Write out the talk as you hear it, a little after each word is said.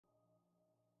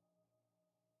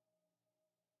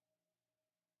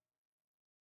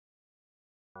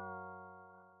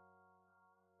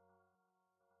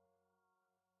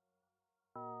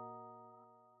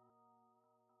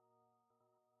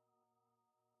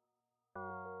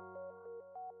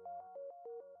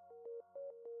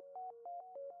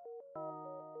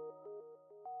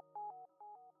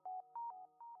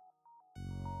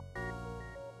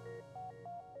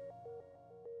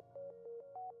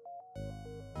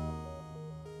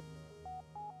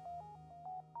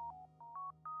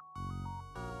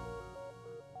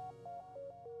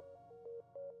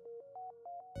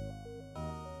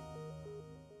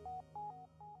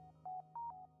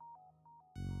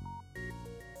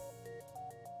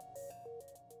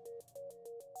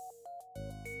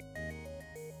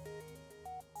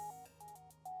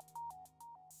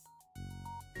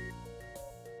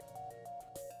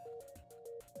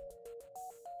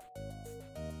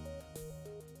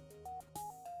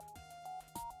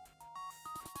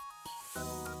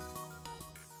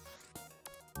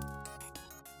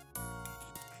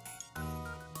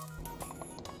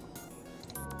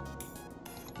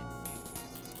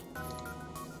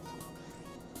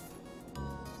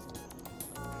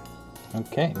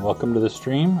Okay, welcome to the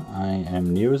stream. I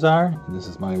am Neozar, and this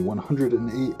is my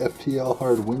 108 FTL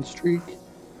hard win streak.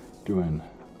 Doing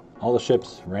all the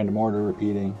ships, random order,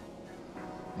 repeating.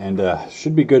 And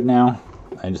should be good now.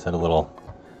 I just had a little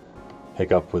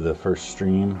hiccup with the first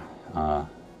stream. I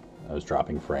was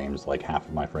dropping frames, like half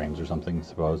of my frames or something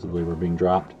supposedly were being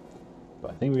dropped.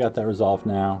 But I think we got that resolved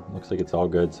now. Looks like it's all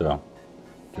good, so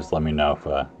just let me know if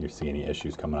you see any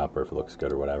issues coming up or if it looks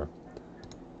good or whatever.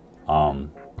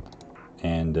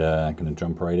 And I'm going to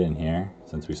jump right in here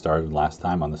since we started last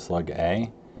time on the Slug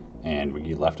A, and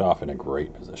we left off in a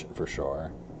great position for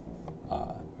sure.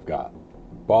 We've got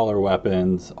baller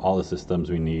weapons, all the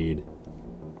systems we need,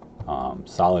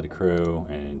 solid crew,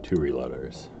 and 2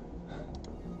 reloaders.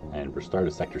 And we're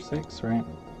started Sector 6, right?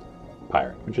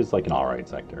 Pirate, which is like an alright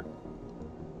sector.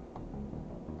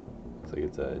 Looks like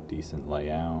it's a decent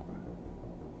layout.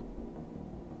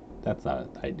 That's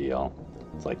not ideal.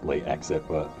 It's like late exit,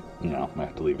 but you know, might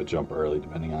have to leave a jump early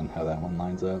depending on how that one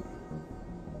lines up.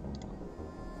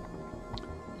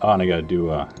 Oh, and I gotta do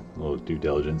a little due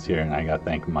diligence here, and I gotta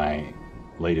thank my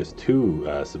latest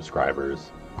 2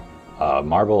 subscribers.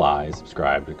 Marble Eye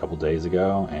subscribed a couple days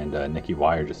ago, and Nikki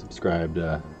Wire just subscribed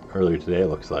earlier today, it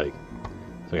looks like.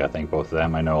 So I gotta thank both of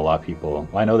them. I know a lot of people,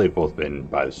 well, I know they've both been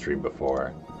by the stream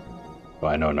before, but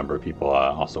I know a number of people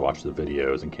also watch the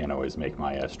videos and can't always make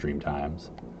my stream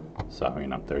times. So, you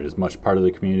know, they're as much part of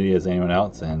the community as anyone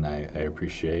else, and I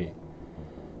appreciate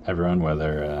everyone,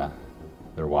 whether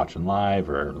they're watching live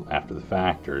or after the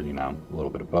fact, or, you know, a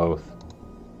little bit of both.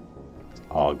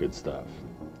 All good stuff.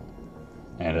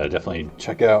 And definitely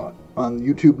check out on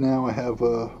YouTube now. I have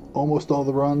almost all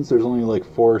the runs. There's only like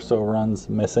 4 or so runs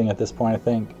missing at this point, I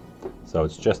think. So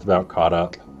it's just about caught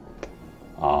up.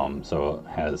 So it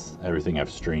has everything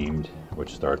I've streamed,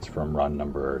 which starts from run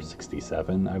number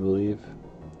 67, I believe.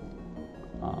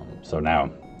 So now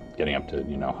getting up to,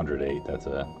 you know, 108, that's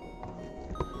a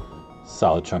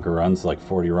solid chunk of runs, like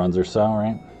 40 runs or so,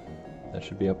 right? That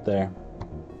should be up there.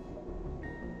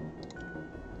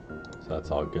 So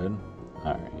that's all good.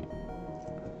 All right.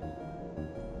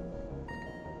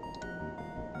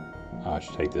 Oh, I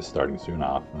should take this starting soon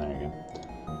off. And there you go.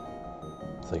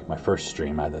 It's like my first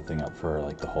stream, I had that thing up for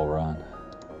like the whole run.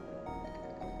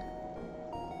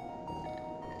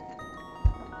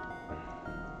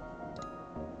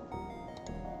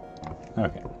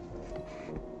 Okay.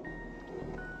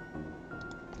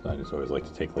 So I just always like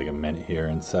to take like a minute here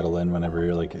and settle in whenever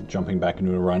you're like jumping back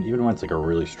into a run, even when it's like a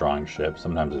really strong ship.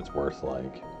 Sometimes it's worth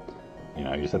like, you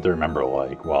know, you just have to remember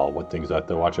like, well, what things I have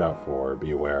to watch out for,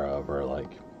 be aware of, or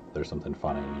like there's something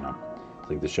funny, you know. It's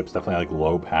like the ship's definitely like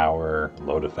low power,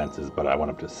 low defenses, but I went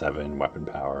up to 7 weapon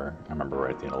power. I remember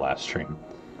right at the end of last stream.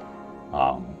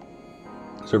 So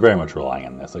we're very much relying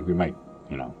on this. Like we might,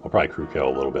 you know, we'll probably crew kill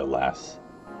a little bit less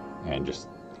and just,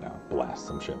 you know, blast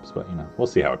some ships, but you know, we'll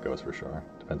see how it goes for sure.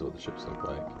 Depends what the ships look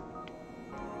like.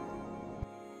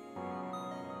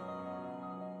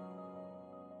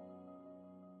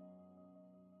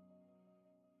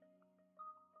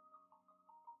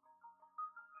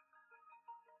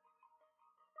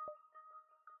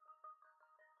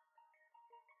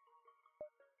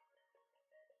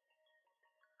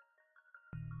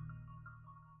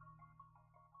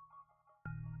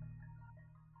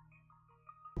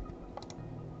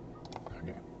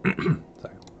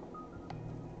 Sorry.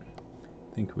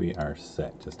 I think we are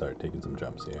set to start taking some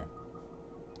jumps here.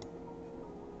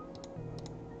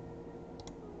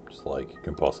 Just like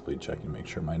compulsively checking to make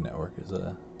sure my network is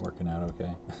working out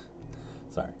okay.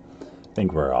 Sorry. I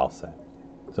think we're all set.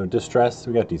 So distress,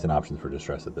 we got decent options for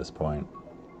distress at this point.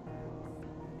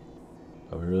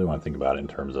 But we really want to think about it in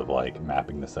terms of like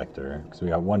mapping the sector, because we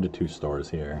got 1 to 2 stores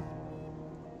here.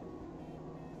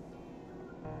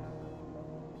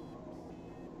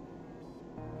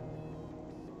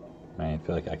 Man, I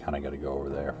feel like I kind of got to go over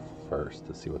there first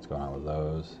to see what's going on with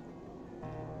those.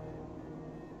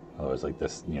 Otherwise, like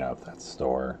this, you know, that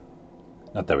store.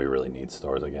 Not that we really need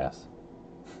stores, I guess.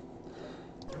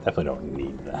 Definitely don't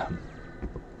need them.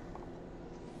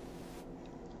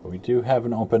 But we do have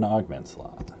an open augment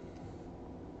slot.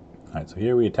 Alright, so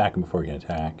here we attack them before we can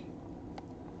attack.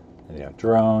 And they have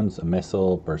drones, a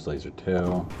missile, burst laser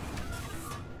 2.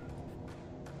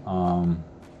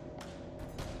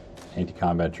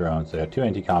 Anti-combat drones. They have 2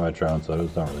 anti-combat drones, so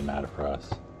those don't really matter for us.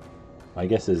 My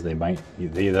guess is they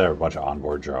either have a bunch of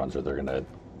onboard drones or they're going to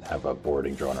have a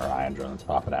boarding drone or ion drone that's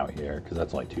popping out here, because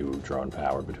that's only 2 drone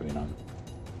power between them.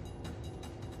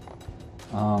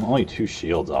 Only 2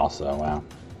 shields also, wow.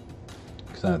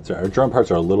 Our drone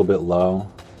parts are a little bit low.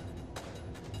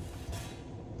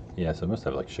 Yeah, so it must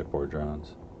have like shipboard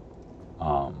drones.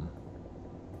 So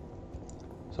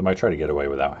I might try to get away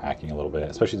without hacking a little bit,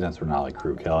 especially since we're not like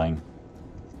crew killing.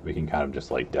 We can kind of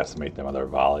just like decimate them with our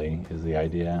volley is the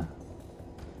idea.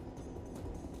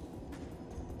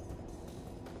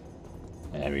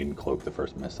 And we can cloak the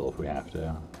first missile if we have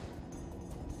to.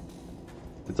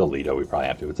 If it's a Lido, we probably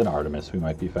have to. If it's an Artemis, we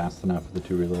might be fast enough with the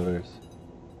 2 reloaders.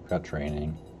 We've got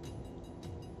training.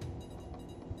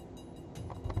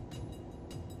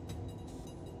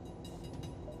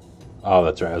 Oh,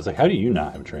 that's right. I was like, how do you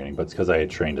not have training? But it's because I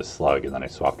had trained a Slug and then I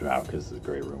swapped him out because there's a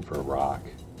great room for a rock.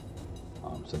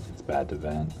 Since it's bad to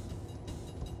vent.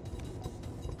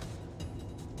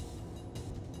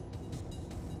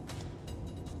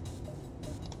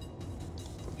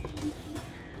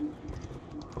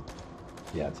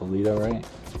 Yeah, it's a Lido, right?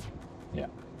 Yeah.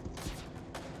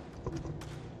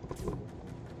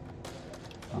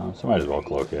 So might as well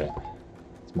cloak it.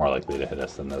 It's more likely to hit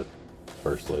us than the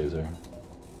first laser.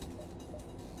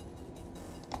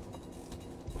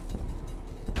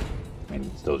 I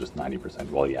mean, still just 90%.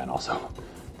 Well, yeah, and also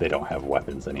they don't have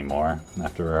weapons anymore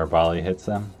after our volley hits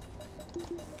them.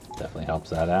 Definitely helps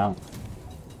that out.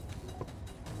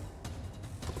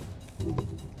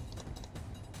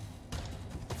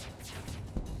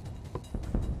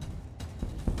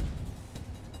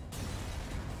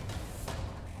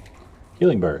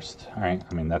 Healing burst. Alright,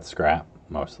 I mean, that's scrap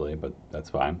mostly, but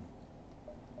that's fine.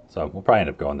 So we'll probably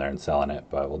end up going there and selling it,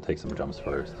 but we'll take some jumps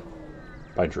first.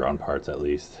 Buy drone parts at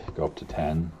least. Go up to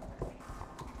 10.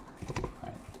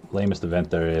 Alright. Lamest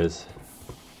event there is.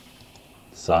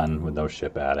 Sun with no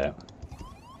ship at it.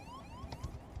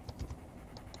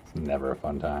 It's never a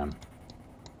fun time.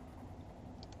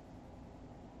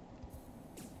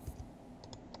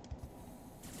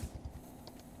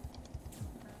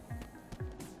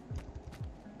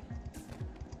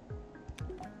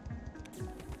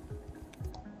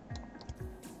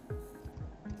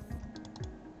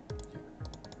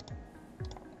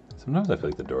 Sometimes I feel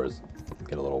like the doors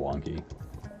get a little wonky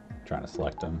trying to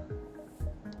select them.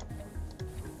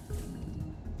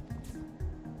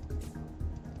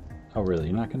 Oh really,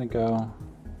 you're not gonna go?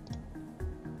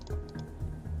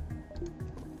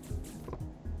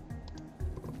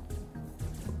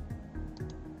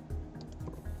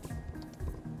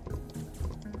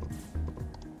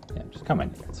 Yeah, just come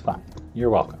in here, it's fine.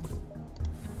 You're welcome.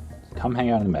 Just come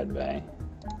hang out in the med bay.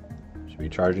 Should be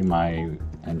charging my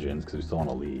engines because we still want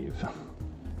to leave.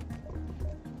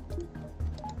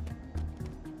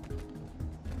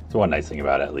 So one nice thing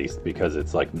about it, at least, because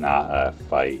it's like not a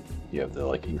fight, you have the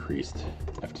like increased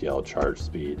FTL charge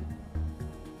speed.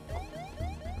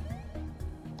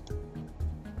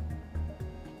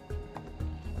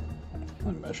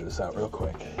 Let me measure this out real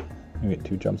quick. We get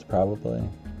 2 jumps probably.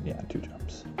 Yeah, 2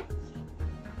 jumps.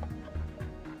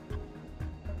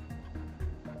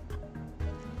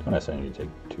 Don't necessarily need to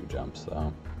take 2 jumps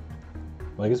though.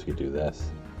 Well, I guess we could do this.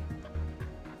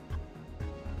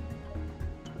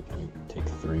 We can take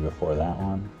 3 before that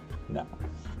one. No.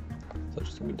 So it's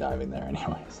just gonna be diving there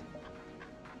anyways.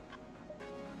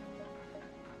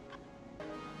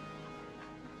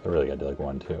 So I really gotta do like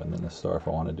 1, 2, and then the store if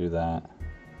I want to do that.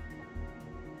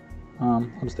 I'll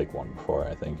just take 1 before,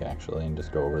 I think, actually, and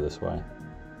just go over this way.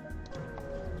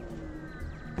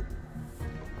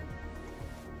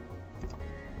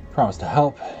 Promise to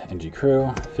help. NG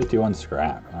crew. 51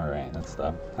 scrap. Alright,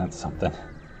 that's something.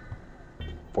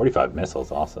 45 missiles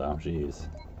also. Jeez.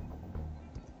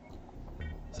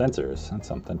 Sensors. That's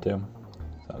something too.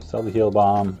 So sell the heal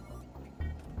bomb.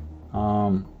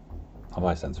 I'll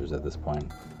buy sensors at this point.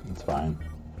 It's fine.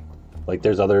 Like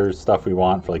there's other stuff we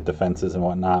want for like defenses and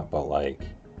whatnot, but like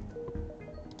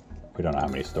we We don't know how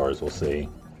many stores we'll see.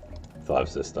 They'll have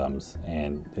systems,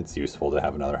 and it's useful to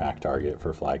have another hack target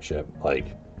for flagship.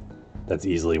 Like, that's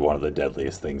easily one of the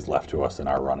deadliest things left to us in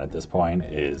our run at this point,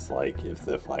 is like if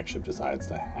the flagship decides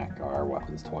to hack our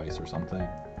weapons twice or something.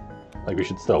 Like, we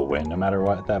should still win no matter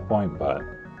what at that point, but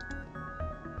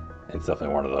it's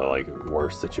definitely one of the like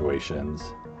worst situations,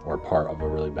 or part of a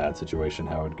really bad situation,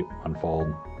 how it would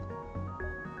unfold.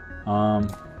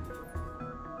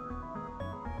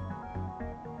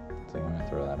 So I'm gonna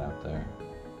throw that out there.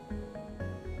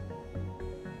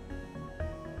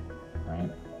 Right?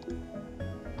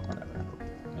 Whatever.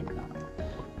 Maybe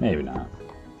not. Maybe not.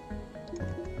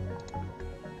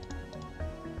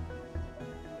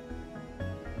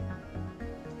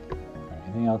 Alright,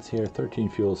 anything else here? 13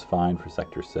 fuel is fine for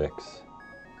Sector 6.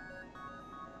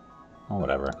 Oh,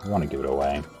 whatever. We want to give it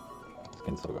away. This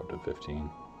can still go up to 15.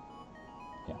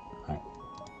 Yeah, alright.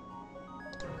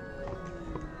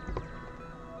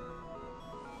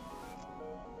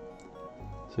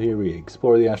 So here we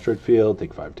explore the asteroid field,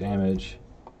 take 5 damage.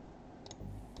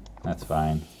 That's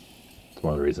fine. It's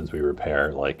one of the reasons we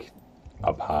repair like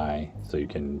up high, so you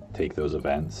can take those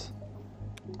events.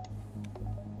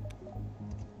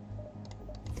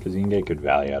 Because you can get good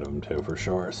value out of them too, for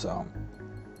sure, so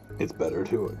it's better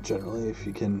to generally if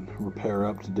you can repair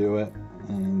up to do it,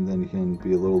 and then you can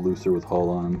be a little looser with hull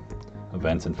on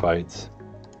events and fights.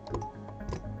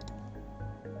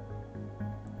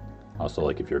 Also,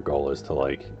 like, if your goal is to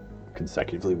like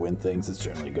consecutively win things, it's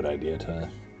generally a good idea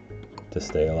to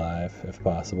stay alive if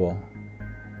possible,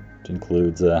 which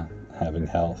includes having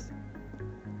health.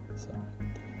 So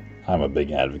I'm a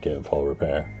big advocate of hull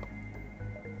repair,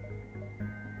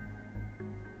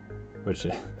 which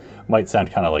might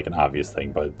sound kind of like an obvious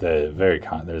thing, but there's very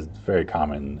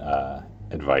common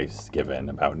advice given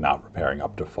about not repairing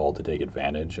up to full to take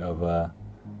advantage of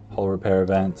hull repair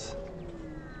events.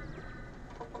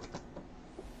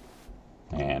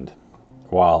 And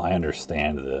while I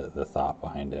understand the thought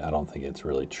behind it, I don't think it's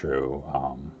really true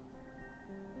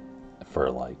for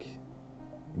like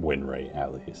win rate,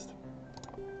 at least.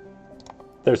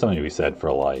 There's something to be said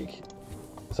for like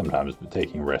sometimes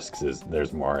taking risks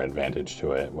there's more advantage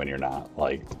to it when you're not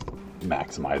like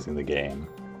maximizing the game.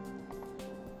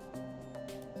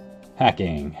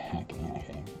 Hacking.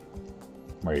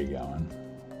 Where are you going?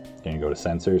 Gonna go to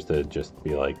sensors to just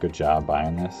be like, good job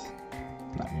buying this?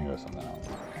 No, I'm gonna go to something else.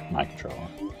 Mind control.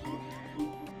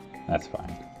 That's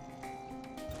fine.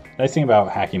 The nice thing about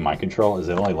hacking mind control is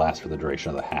it only lasts for the duration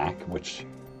of the hack, which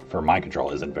for mind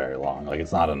control isn't very long. Like,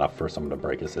 it's not enough for someone to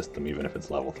break a system, even if it's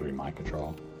level 3 mind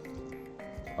control.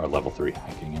 Or level 3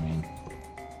 hacking, I mean.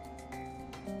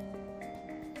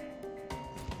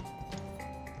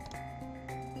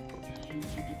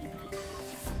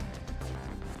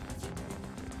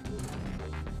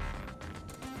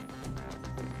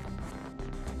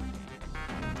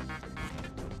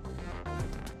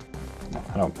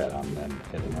 I don't bet on them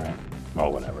hitting, right?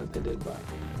 Well, whatever, they did, but...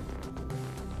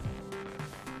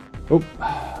 Oop,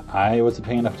 I wasn't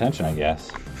paying enough attention, I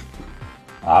guess.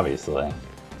 Obviously.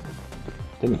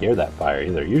 Didn't hear that fire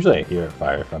either. Usually I hear it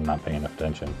fire if I'm not paying enough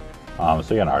attention. So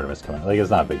you got an Artemis coming. Like,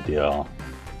 it's not a big deal.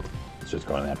 It's just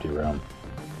going to the empty room.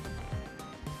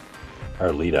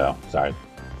 Or Lido, sorry.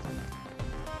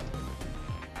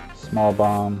 Small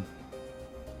bomb.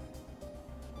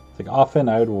 Like, often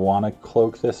I would want to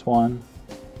cloak this one.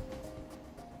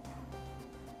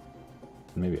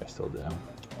 Maybe I still do.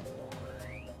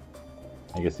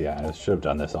 I guess, yeah, I should have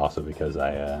done this also because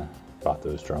I bought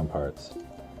those drone parts.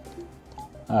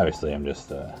 Obviously, I'm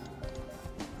just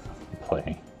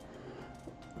playing.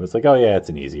 But it's like, oh yeah, it's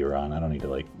an easy run. I don't need to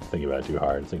like think about it too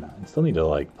hard. It's like, no, I still need to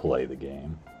like play the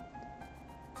game.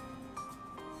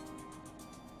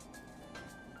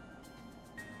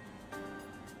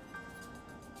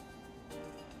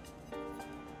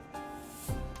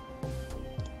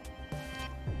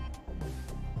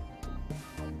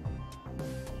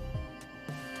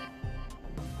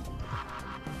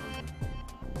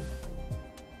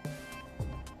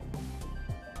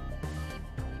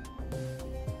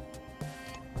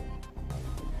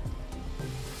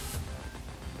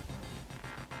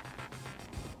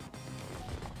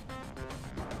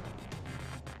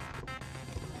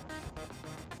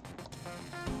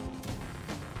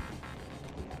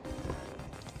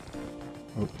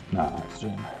 Oh, not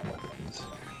oxygen, weapons.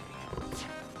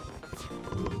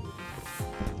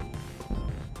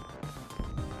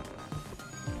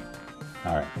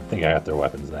 Alright, I think I got their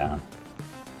weapons down.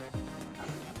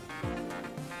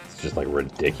 It's just like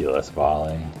ridiculous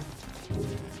volley.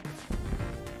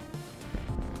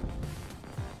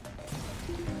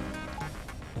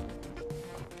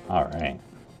 Alright.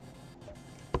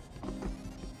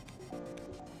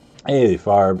 Hey,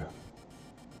 Farb.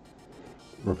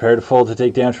 Repair to full to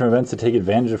take damage from events to take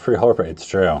advantage of free hull repair. It's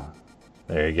true.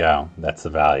 There you go. That's the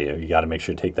value. You got to make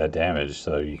sure to take that damage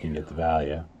so you can get the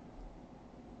value.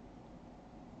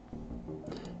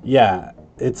 Yeah,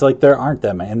 it's like there aren't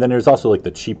that many. And then there's also like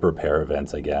the cheap repair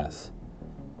events, I guess.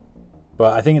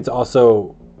 But I think it's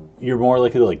also, you're more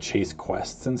likely to like chase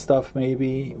quests and stuff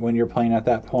maybe when you're playing at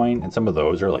that point. And some of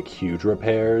those are like huge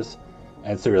repairs.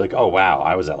 And so you're like, oh wow,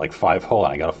 I was at like 5 hull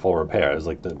and I got a full repair. It was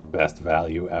like the best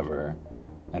value ever.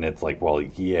 And it's like, well,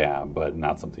 yeah, but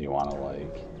not something you want to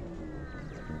like,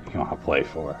 you want to play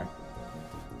for.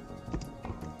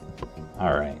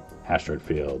 All right, Asteroid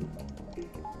Field.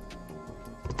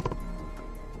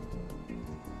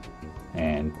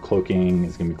 And cloaking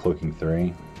is going to be cloaking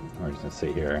 3. We're just going to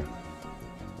sit here.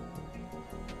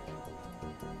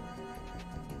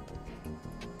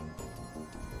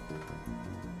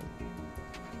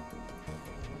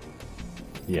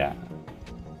 Yeah.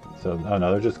 So, oh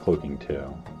no, they're just cloaking 2.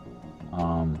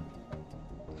 I'm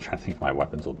trying to think if my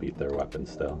weapons will beat their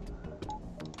weapons still.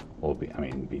 Will be, I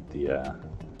mean, beat the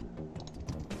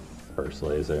burst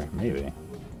laser, maybe. It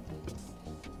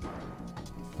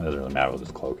doesn't really matter, we'll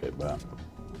just cloak it, but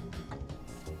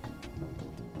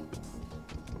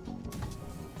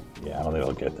yeah, I don't think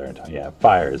it'll get there in time. Yeah, it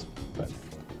fires, but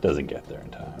it doesn't get there in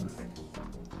time.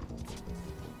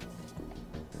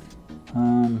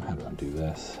 How do I do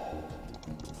this?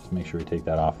 Just make sure we take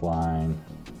that offline.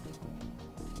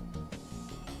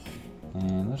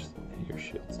 And let's just hit your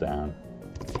shields down.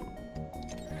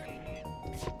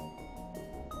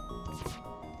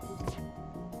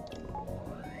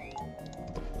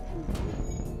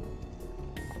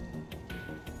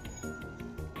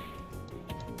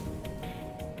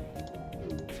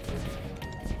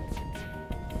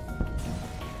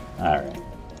 Alright.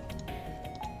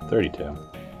 32.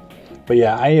 But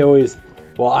yeah,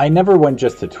 I never went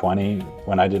just to 20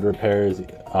 when I did repairs.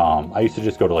 I used to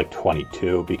just go to like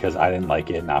 22 because I didn't like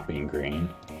it not being green.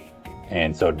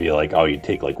 And so it'd be like, oh, you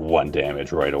take like 1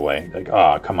 damage right away. Like,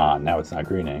 oh, come on, now it's not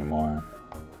green anymore.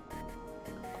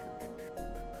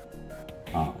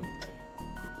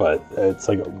 But it's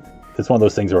like, it's one of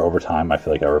those things where over time I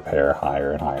feel like I repair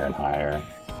higher and higher and higher.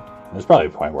 There's probably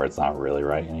a point where it's not really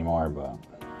right anymore, but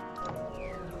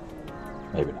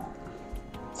maybe not.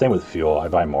 Same with fuel. I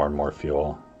buy more and more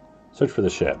fuel. Search for the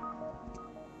ship.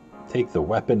 Take the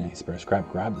weapon, a spare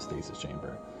scrap, grab the stasis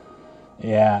chamber.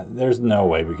 Yeah, there's no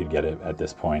way we could get it at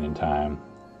this point in time.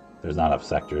 There's not enough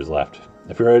sectors left.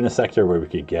 If we were in a sector where we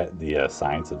could get the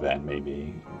science event,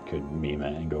 maybe we could meme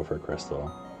it and go for a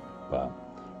crystal. But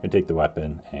we take the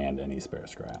weapon and any spare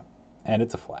scrap. And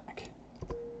it's a flak.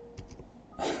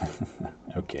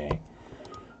 Okay.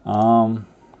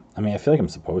 I mean, I feel like I'm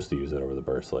supposed to use it over the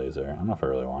burst laser. I don't know if I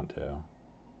really want to.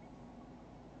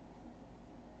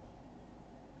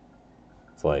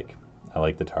 It's like, I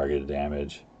like the targeted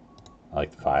damage. I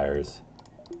like the fires.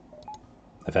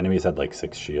 If enemies had like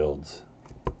 6 shields,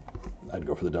 I'd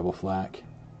go for the double flak.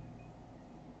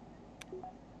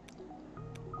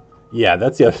 Yeah,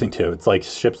 that's the other thing too. It's like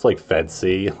ships like Fed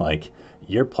C, like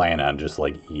you're planning on just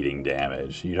like eating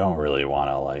damage. You don't really want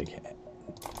to like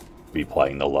be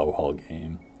playing the low hull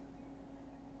game.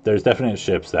 There's definite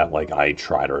ships that like I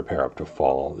try to repair up to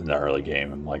full in the early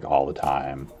game like all the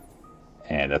time.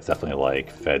 And that's definitely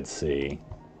like Fed C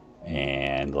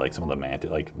and like some of the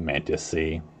Mantis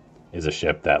C is a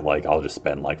ship that like I'll just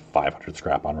spend like 500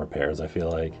 scrap on repairs, I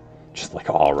feel like. Just like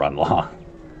all run long.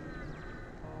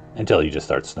 Until you just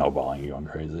start snowballing, you going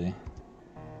crazy.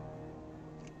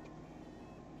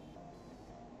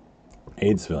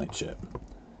 Aid civilian ship.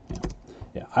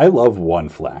 Yeah, I love 1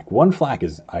 flak. 1 flak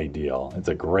is ideal. It's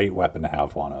a great weapon to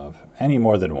have one of. Any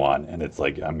more than 1, and it's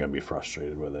like I'm gonna be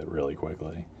frustrated with it really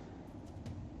quickly.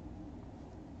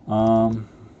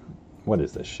 What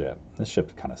is this ship? This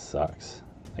ship kind of sucks.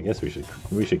 I guess we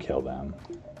should kill them.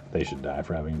 They should die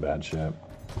for having a bad ship.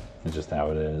 It's just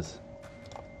how it is.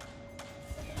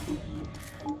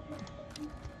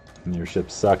 And your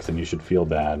ship sucks and you should feel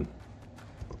bad.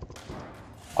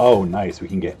 Oh, nice. We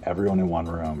can get everyone in one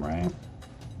room, right?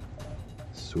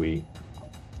 Sweet.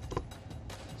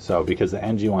 So, because the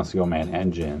NG wants to go man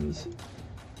engines,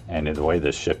 and the way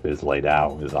this ship is laid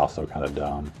out is also kind of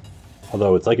dumb.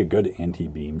 Although it's like a good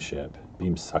anti-beam ship.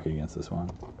 Beams suck against this one.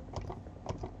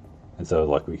 And so,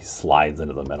 look, he slides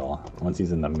into the middle. Once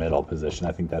he's in the middle position,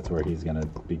 I think that's where he's going to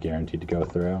be guaranteed to go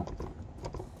through.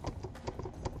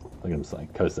 Look at him,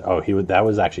 like, cause, oh, that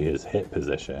was actually his hit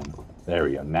position. There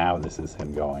we go. Now this is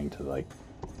him going to, like,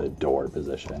 the door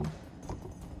position.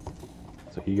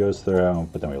 So he goes through,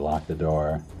 but then we lock the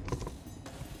door.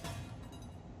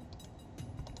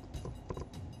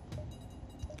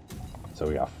 So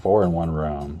we got 4 in one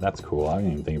room. That's cool. I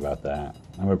didn't even think about that.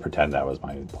 I'm going to pretend that was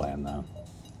my plan, though.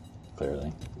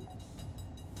 Clearly.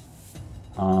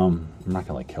 I'm not going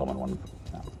to, like, kill them in one...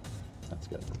 No. That's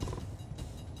good.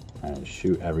 And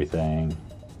shoot everything.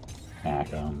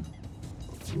 Hack them.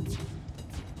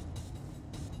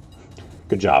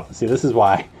 Good job. See, this is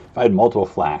why... If I had multiple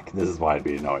flak, this is why I'd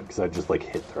be annoyed. Because I'd just, like,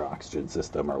 hit their oxygen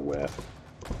system or whiff.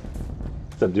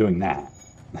 Instead of doing that.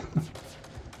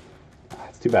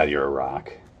 It's too bad you're a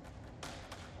rock.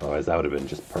 Otherwise, that would have been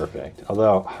just perfect.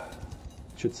 Although,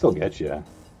 it should still get you.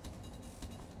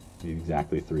 Need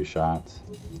exactly 3 shots.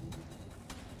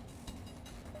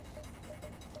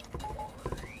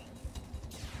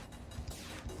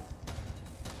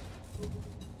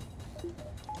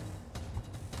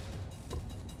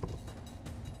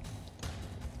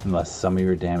 Unless some of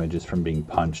your damage is from being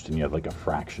punched and you have like a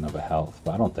fraction of a health.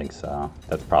 But I don't think so.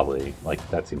 That's probably, like,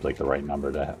 that seems like the right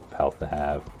number to have health to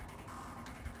have.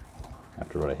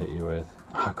 After what I hit you with.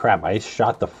 Oh crap, I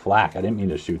shot the flak. I didn't mean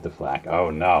to shoot the flak. Oh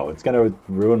no, it's gonna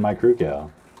ruin my crew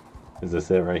kill. Is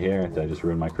this it right here? Did I just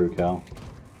ruin my crew kill?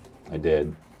 I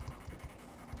did.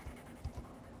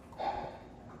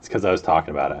 It's because I was talking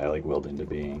about it. I like willed into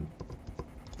being.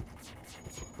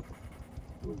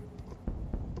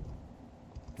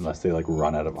 Unless they like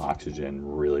run out of oxygen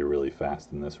really, really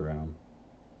fast in this room.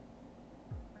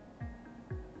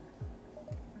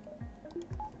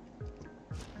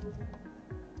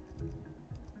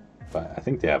 But I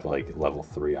think they have like level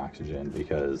 3 oxygen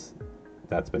because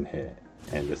that's been hit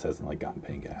and this hasn't like gotten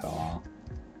pink at all.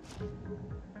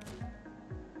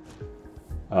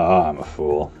 Oh, I'm a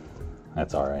fool.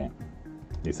 That's alright.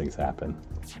 These things happen.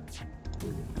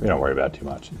 We don't worry about it too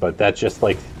much. But that's just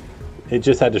like, it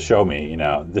just had to show me, you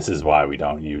know, this is why we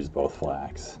don't use both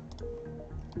flaks.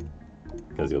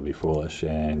 Because you'll be foolish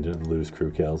and lose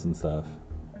crew kills and stuff.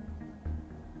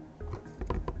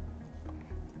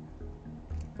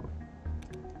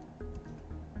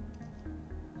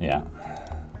 Yeah.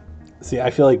 See,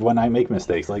 I feel like when I make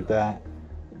mistakes like that,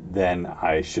 then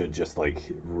I should just like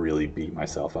really beat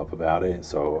myself up about it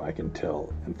so I can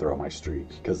tilt and throw my streak.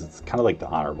 Because it's kind of like the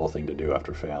honorable thing to do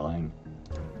after failing.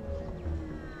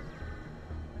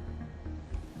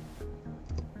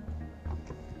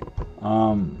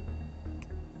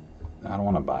 I don't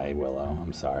want to buy Willow.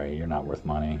 I'm sorry, you're not worth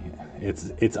money.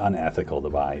 It's unethical to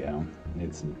buy you.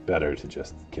 It's better to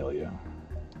just kill you.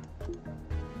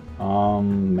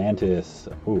 Mantis.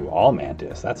 Ooh, all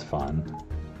Mantis. That's fun.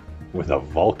 With a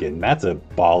Vulcan. That's a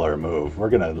baller move. We're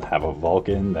gonna have a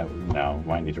Vulcan that, you know,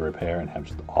 might need to repair and have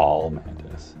just all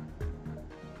Mantis.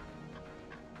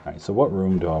 Alright, so what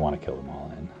room do I want to kill them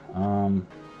all in?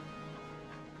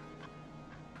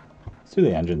 Let's do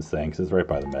the engines thing, because it's right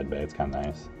by the med bay. It's kind of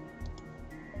nice.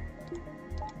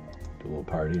 Do a little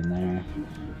party in there.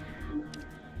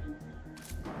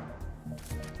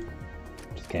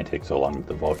 Just can't take so long if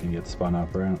the Vulcan gets spun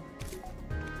up, right?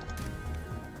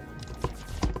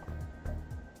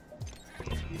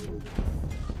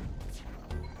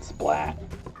 Splat.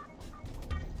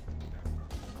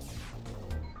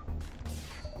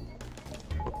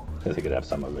 I guess I could have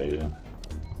some evasion.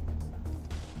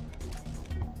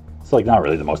 It's like not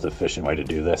really the most efficient way to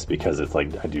do this because it's like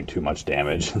I do too much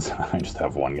damage and so I just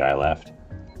have one guy left.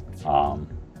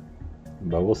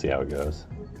 But we'll see how it goes.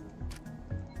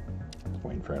 Just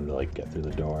waiting for him to like get through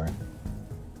the door.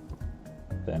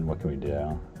 Then what can we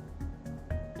do?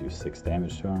 Do 6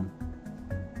 damage to him.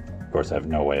 Of course I have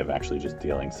no way of actually just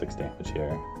dealing 6 damage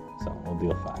here. So we'll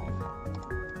deal 5.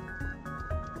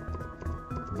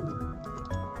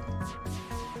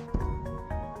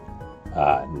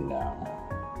 No.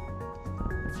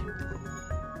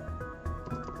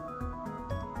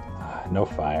 No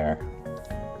fire.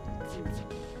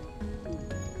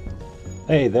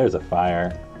 Hey, there's a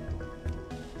fire.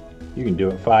 You can do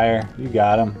it, fire. You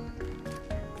got him.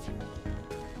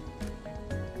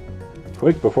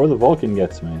 Quick, before the Vulcan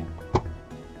gets me.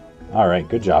 Alright,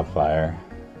 good job, fire.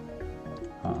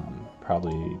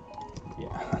 Probably,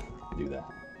 yeah, do that.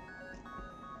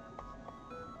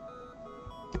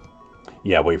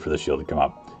 Yeah, wait for the shield to come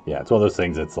up. Yeah, it's one of those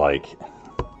things, it's like,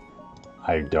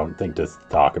 I don't think to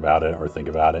talk about it or think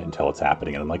about it until it's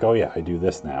happening. And I'm like, oh yeah, I do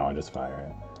this now. I just fire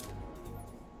it.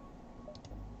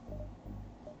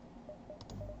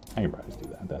 I can probably just do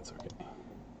that. That's okay.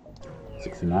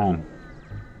 69.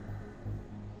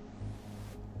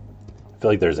 I feel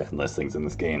like there's endless things in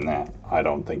this game that I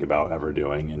don't think about ever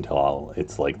doing until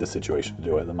it's like the situation to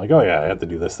do it. I'm like, oh yeah, I have to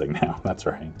do this thing now. That's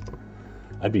right.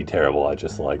 I'd be terrible at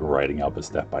just like writing up a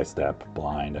step-by-step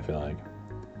blind, I feel like.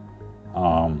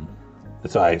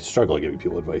 So I struggle giving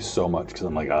people advice so much because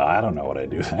I'm like, oh, I don't know what I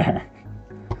do there.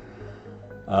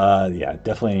 Yeah,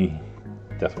 definitely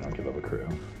don't give up a crew.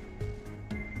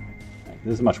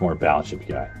 This is a much more balanced ship.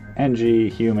 You got NG,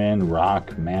 human,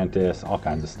 rock, mantis, all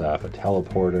kinds of stuff, a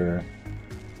teleporter,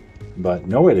 but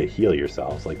no way to heal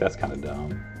yourselves. Like, that's kind of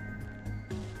dumb.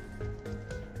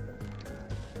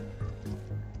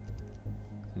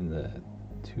 And the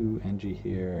 2 NG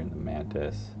here and the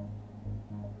mantis.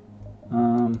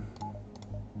 I'll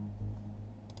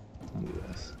do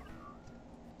this.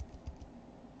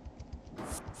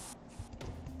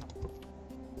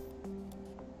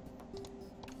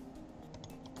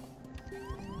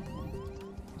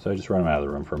 So I just run them out of the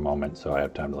room for a moment so I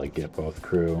have time to like get both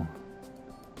crew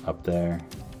up there.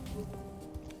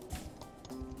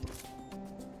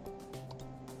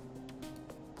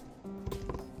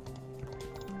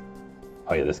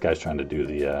 Oh yeah, this guy's trying to do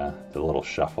the little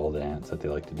shuffle dance that they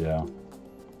like to do.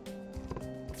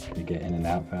 Can you get in and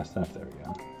out fast enough? There we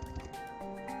go.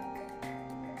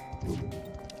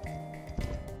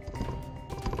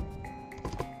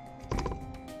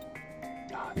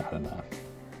 Oh, not enough.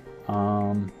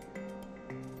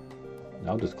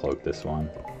 I'll just cloak this one.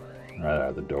 Right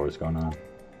out the doors going on.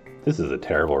 This is a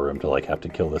terrible room to like have to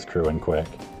kill this crew in quick.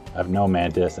 I have no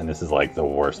mantis, and this is like the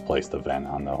worst place to vent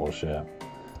on the whole ship.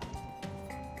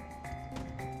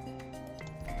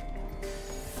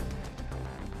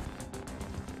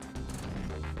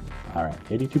 Alright,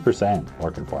 82%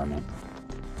 working for me.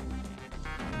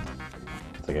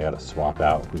 It's like I gotta swap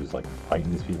out who's like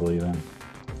fighting these people even.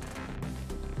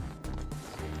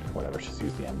 Whatever, just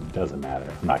use the end. It doesn't matter.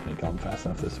 I'm not gonna kill them fast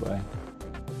enough this way.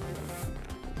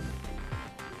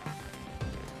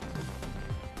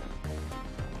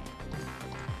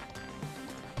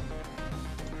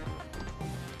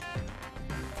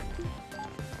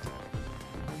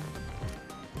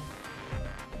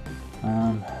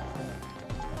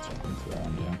 That's what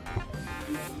I'm doing.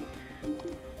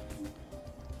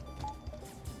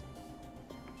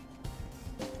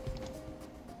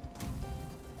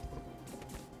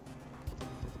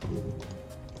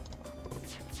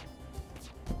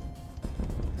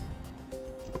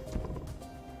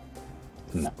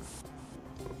 No.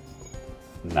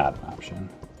 Not an option.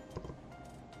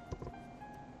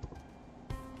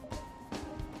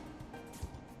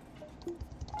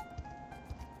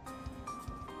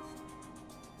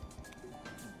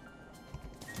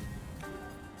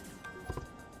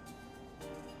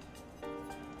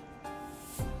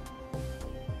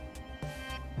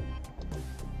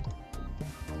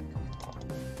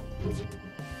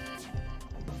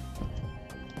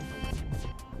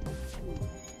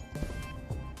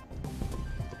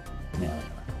 Yeah.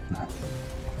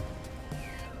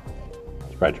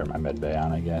 Should probably turn my med bay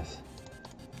on, I guess.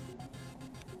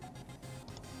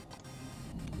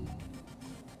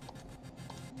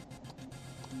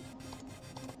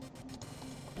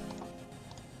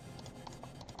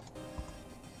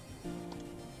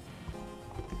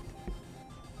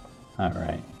 All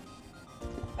right.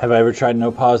 Have I ever tried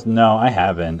no pause? No, I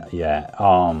haven't yet.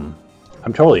 I'm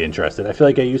totally interested. I feel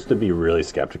like I used to be really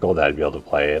skeptical that I'd be able to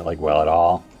play it like well at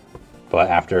all. But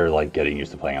after like getting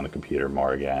used to playing on the computer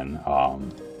more again,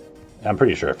 I'm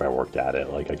pretty sure if I worked at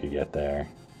it, like I could get there.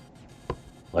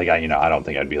 Like I don't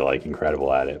think I'd be like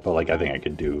incredible at it, but like I think I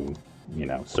could do,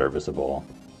 serviceable.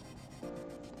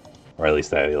 Or at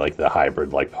least like the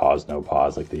hybrid like pause no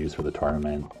pause like they use for the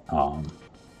tournament.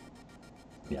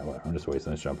 Yeah, whatever. I'm just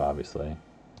wasting this jump obviously.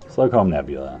 Slug home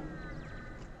Nebula.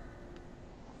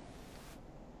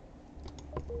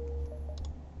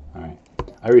 Alright.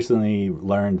 I recently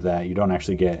learned that you don't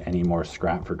actually get any more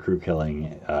scrap for crew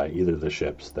killing either of the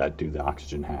ships that do the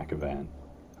oxygen hack event.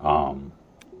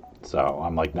 So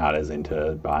I'm like not as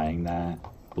into buying that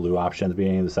blue option at the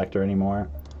beginning of the sector anymore.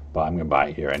 But I'm going to buy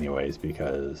it here anyways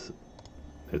because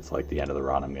it's like the end of the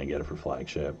run. I'm going to get it for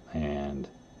flagship. And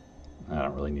I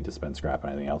don't really need to spend scrap on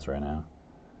anything else right now.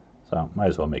 So might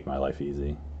as well make my life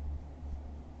easy.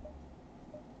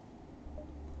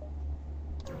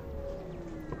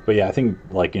 But yeah, I think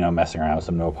like, messing around with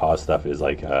some no pause stuff is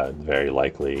like a very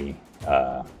likely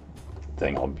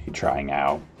thing I'll be trying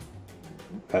out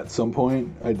at some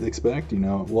point, I'd expect,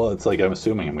 Well, it's like I'm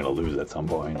assuming I'm going to lose at some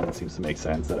point. It seems to make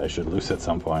sense that I should lose at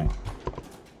some point.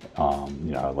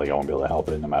 Like I won't be able to help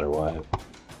it no matter what.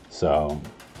 So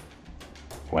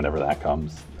whenever that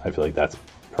comes, I feel like that's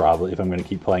probably, if I'm going to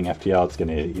keep playing FTL, it's going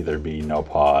to either be no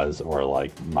pause or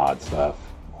like mod stuff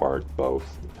or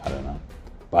both. I don't know.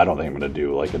 But I don't think I'm going to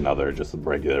do like another just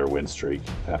regular win streak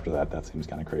after that. That seems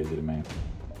kind of crazy to me.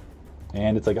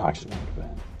 And it's like oxygen hack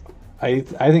event. I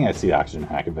think I see oxygen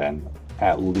hack event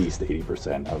at least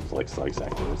 80% of like Slug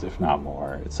sectors, if not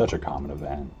more. It's such a common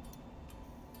event.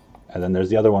 And then there's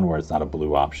the other one where it's not a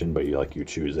blue option, but you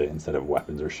choose it instead of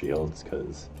weapons or shields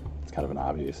because it's kind of an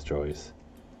obvious choice.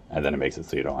 And then it makes it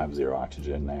so you don't have 0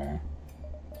 oxygen there.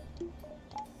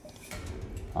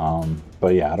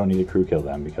 But yeah, I don't need to crew kill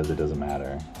them because it doesn't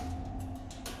matter.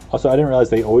 Also, I didn't realize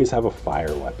they always have a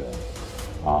fire weapon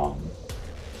on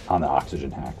the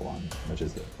oxygen hack one, which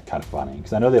is kind of funny.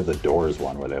 Because I know they have the doors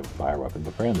one where they have a fire weapon,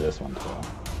 but apparently this one too.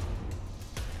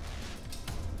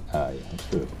 Yeah, let's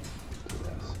do it.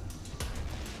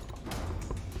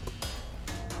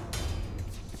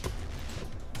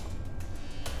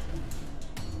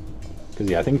 Because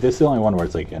yeah, I think this is the only one where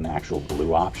it's like an actual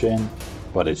blue option,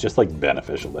 but it's just like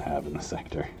beneficial to have in the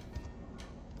sector.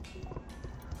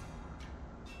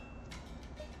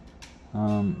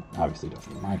 Obviously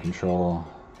don't need mind control.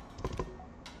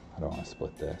 I don't want to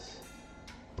split this.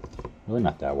 Really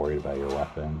not that worried about your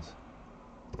weapons.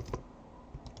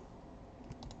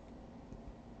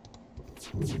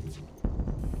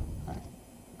 Alright.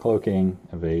 Cloaking,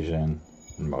 evasion,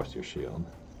 and most of your shield.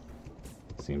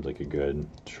 Seems like a good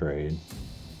trade.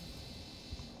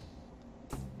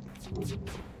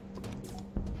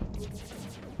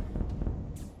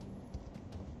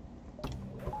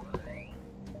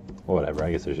 Whatever,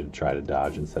 I guess I should try to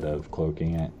dodge instead of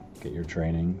cloaking it. Get your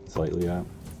training slightly up.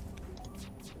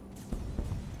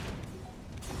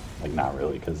 Like, not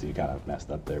really, because you kind of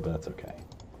messed up there, but that's okay.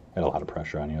 Had a lot of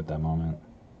pressure on you at that moment.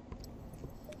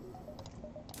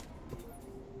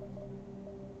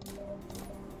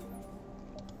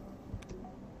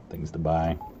 Things to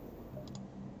buy.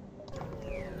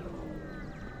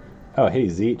 Oh, hey,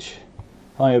 Zeech.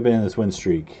 How long have you been in this win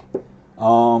streak?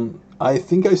 I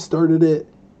think I started it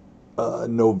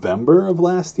November of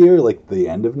last year, like the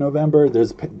end of November.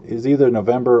 Is either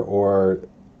November or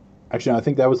actually no, I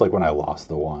think that was like when I lost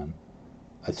the one.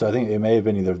 So I think it may have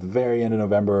been either the very end of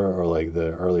November or like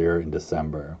the earlier in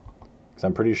December, because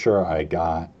I'm pretty sure I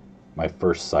got my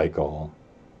first cycle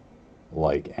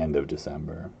like end of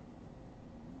December,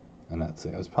 and that's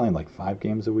it. I was playing like 5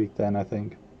 games a week then, I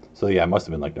think. So yeah, it must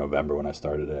have been like November when I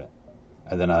started it.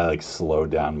 And then I like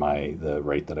slowed down the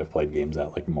rate that I've played games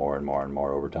at like more and more and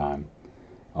more over time.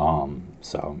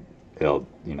 So it'll,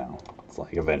 it's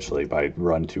like eventually by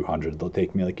run 200, they'll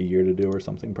take me like a year to do or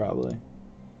something probably.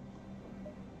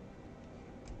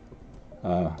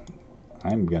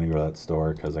 I'm gonna go to that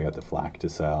store because I got the flak to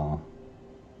sell.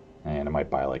 And I might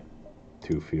buy like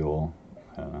 2 fuel.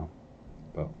 I don't know.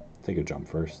 But take a jump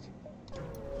first.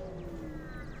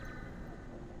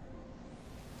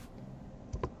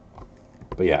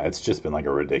 But yeah, it's just been like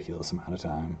a ridiculous amount of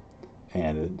time,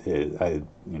 and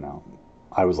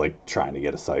I was like trying to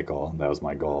get a cycle. That was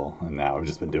my goal, and now I've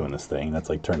just been doing this thing that's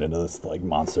like turned into this like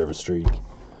monster of a streak,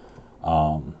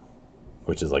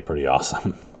 which is like pretty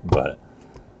awesome. But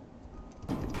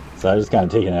so I just kind of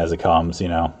taking it as it comes,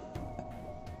 I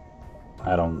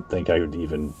don't think I would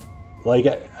even like.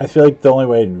 I feel like the only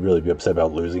way I'd really be upset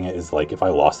about losing it is like if I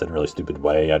lost it in a really stupid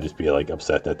way. I'd just be like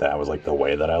upset that was like the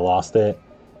way that I lost it.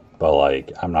 But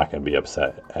like, I'm not going to be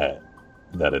upset at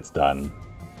that it's done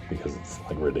because it's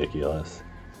like ridiculous.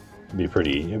 It'd be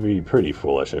pretty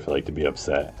foolish, I feel like, to be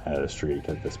upset at a streak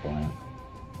at this point.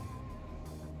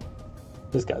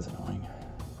 This guy's annoying.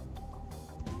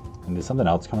 And there's something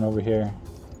else coming over here.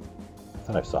 I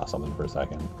thought I saw something for a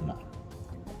second. No,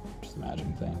 just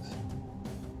imagining things.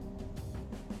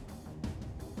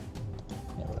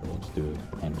 Yeah, whatever. We'll just do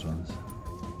engines.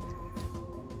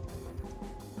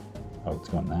 Oh, it's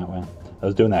going that way. I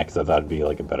was doing that because I thought it'd be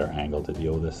like a better angle to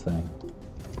deal with this thing.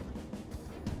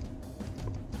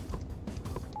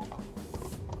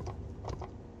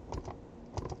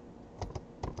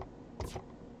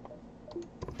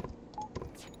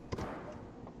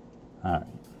 Alright.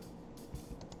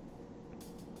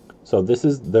 So this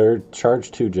is their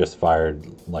charge 2 just fired,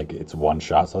 like it's 1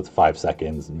 shot, so it's 5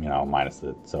 seconds, minus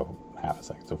it, so half a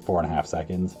second, so 4.5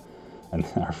 seconds. And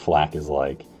our flak is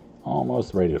like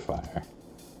almost ready to fire.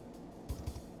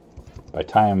 By the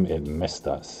time it missed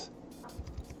us,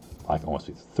 like almost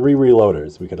 3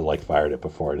 reloaders, we could have like fired it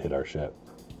before it hit our ship.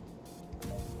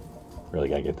 Really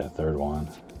gotta get that 3rd one,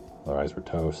 otherwise we're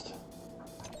toast.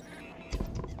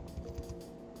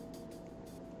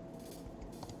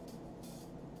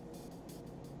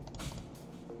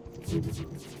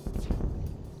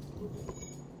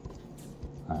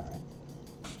 Alright.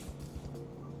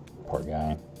 Poor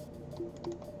guy.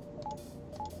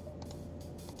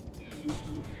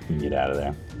 You can get out of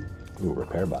there. Ooh,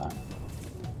 repair bot.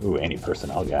 Ooh, any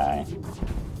personnel guy.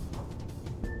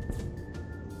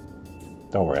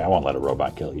 Don't worry, I won't let a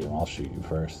robot kill you. I'll shoot you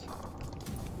first.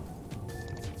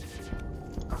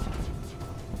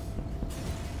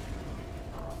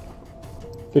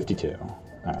 52.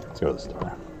 Alright, let's go to the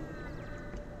store.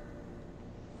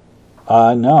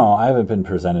 No, I haven't been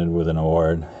presented with an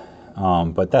award,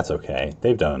 but that's okay.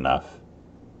 They've done enough.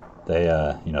 They,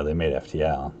 you know, they made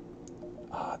FTL.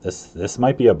 This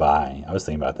might be a buy. I was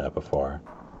thinking about that before.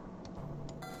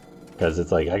 Because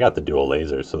it's like, I got the dual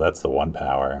lasers, so that's the 1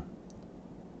 power.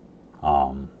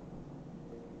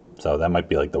 So that might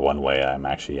be like the one way I'm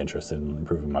actually interested in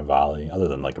improving my volley. Other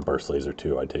than like a burst laser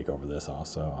 2, I'd take over this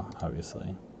also,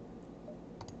 obviously.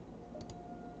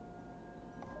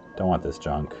 Don't want this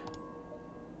junk.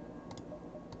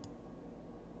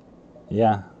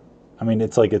 Yeah. I mean,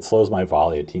 it's like it slows my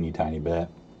volley a teeny tiny bit.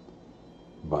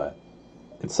 But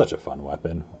it's such a fun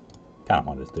weapon. Kind of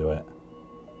wanted to do it.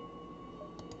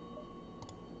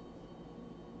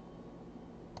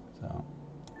 So,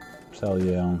 sell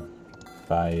you.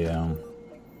 Buy you.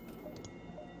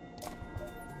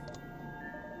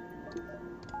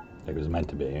 It was meant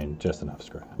to be, and just enough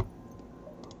scrap.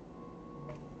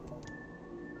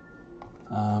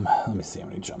 Let me see how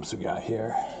many jumps we got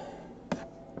here.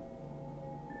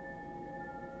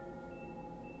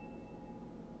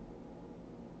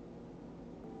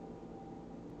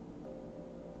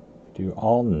 Do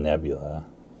all nebula.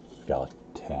 We got like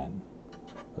 10.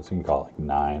 So we can call it like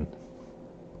 9.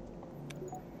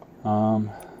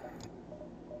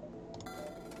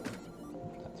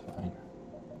 That's fine.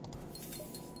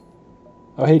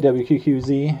 Oh, hey,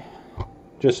 WQQZ.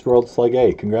 Just rolled Slug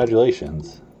 8.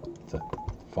 Congratulations. It's a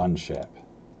fun ship.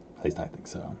 At least I think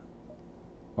so.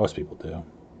 Most people do.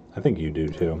 I think you do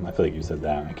too. I feel like you said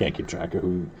that. I can't keep track of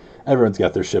who. Everyone's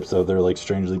got their ships, though, they're like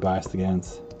strangely biased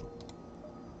against.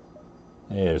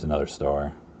 Hey, there's another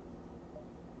store.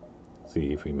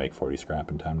 See if we can make 40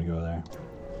 scrap in time to go there.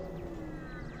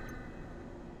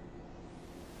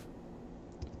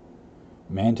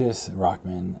 Mantis,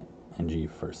 Rockman, NG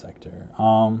first sector.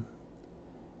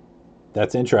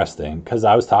 That's interesting, because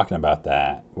I was talking about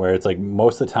that, where it's like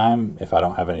most of the time, if I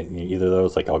don't have any either of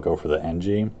those, like I'll go for the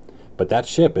NG. But that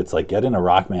ship, it's like getting a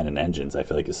Rockman and engines, I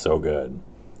feel like is so good.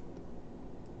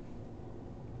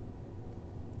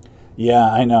 Yeah,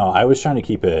 I know. I was trying to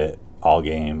keep it all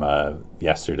game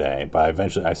yesterday, but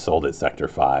eventually I sold it Sector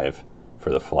 5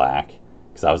 for the flak,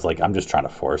 because I was like, I'm just trying to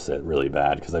force it really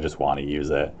bad, because I just want to use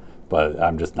it. But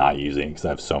I'm just not using it because I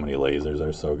have so many lasers that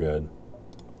are so good.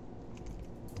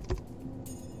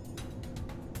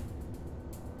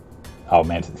 Oh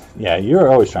man, yeah, you're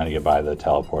always trying to get by the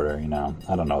teleporter, you know.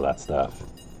 I don't know that stuff.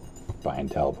 Buying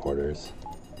teleporters.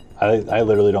 I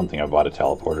literally don't think I've bought a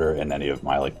teleporter in any of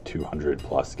my like 200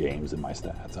 plus games in my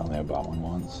stats. I only have bought one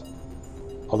once.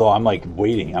 Although I'm like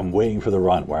waiting. I'm waiting for the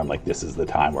run where I'm like, this is the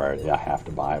time where I have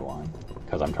to buy one.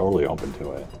 Because I'm totally open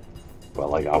to it. But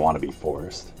like, I want to be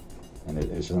forced. And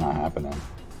it's just not happening.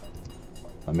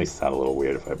 That makes it sound a little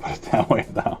weird if I put it that way,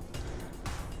 though.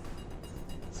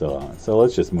 So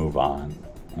let's just move on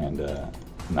and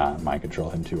not mind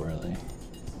control him too early.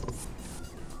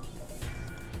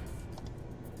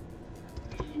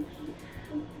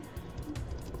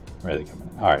 Where are they coming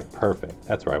in? All right, perfect.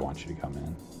 That's where I want you to come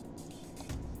in.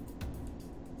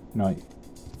 You know,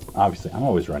 obviously, I'm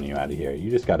always running you out of here. You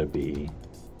just got to be.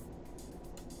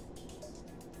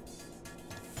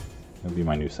 You'll be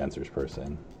my new sensors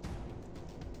person.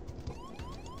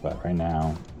 But right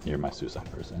now, you're my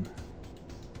suicide person.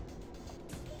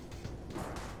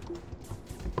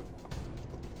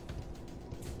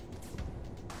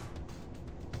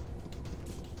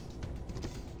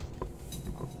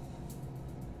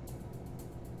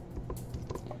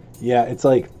 Yeah, it's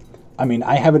like, I mean,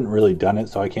 I haven't really done it,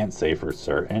 so I can't say for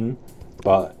certain,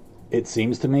 but it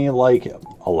seems to me like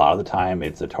a lot of the time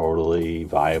it's a totally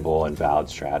viable and valid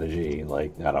strategy.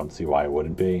 Like, I don't see why it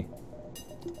wouldn't be.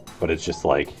 But it's just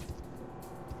like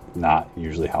not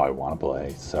usually how I want to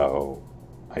play. So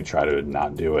I try to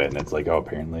not do it. And it's like, oh,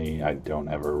 apparently I don't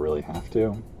ever really have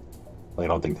to. Like, I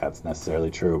don't think that's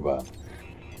necessarily true, but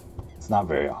it's not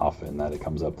very often that it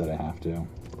comes up that I have to.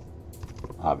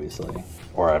 Obviously.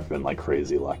 Or I've been like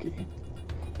crazy lucky.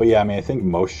 But yeah, I mean, I think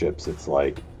most ships it's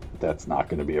like, that's not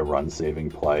going to be a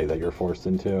run-saving play that you're forced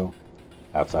into,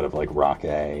 outside of like Rock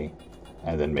A,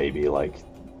 and then maybe like,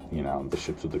 you know, the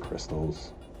ships with the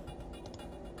crystals.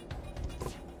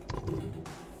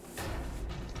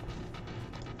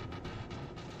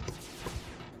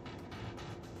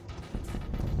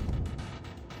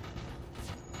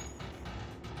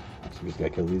 So we just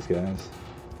gotta kill these guys.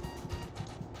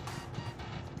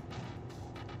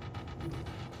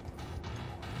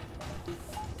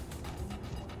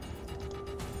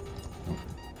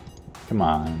 Come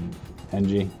on,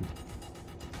 NG.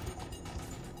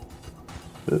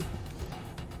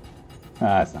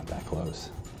 Ah, it's not that close.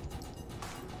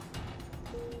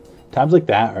 times like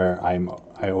that, or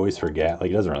I always forget.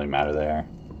 Like, it doesn't really matter there,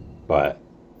 but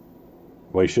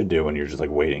what you should do when you're just like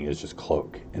waiting is just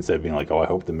cloak instead of being like, oh, I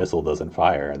hope the missile doesn't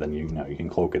fire. And then you know you can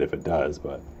cloak it if it does,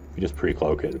 but if you just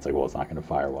pre-cloak it, it's like, well, it's not going to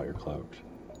fire while you're cloaked.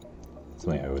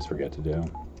 Something I always forget to do.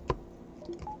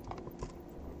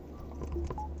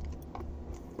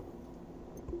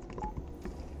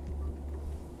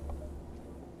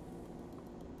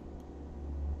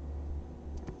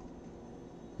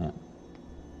 Yeah.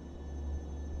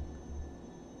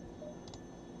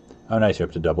 Oh, nice, you're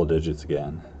up to double digits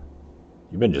again.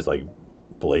 You've been just like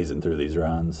blazing through these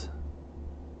runs.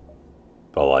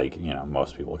 But like, you know,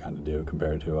 most people kind of do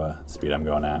compared to speed I'm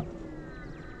going at.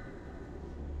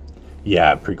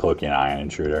 Yeah, pre-cloaking an ion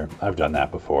intruder. I've done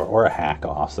that before. Or a hack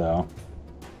also.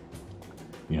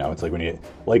 You know, it's like when you,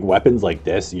 like weapons like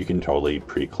this, you can totally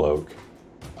pre-cloak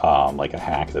like a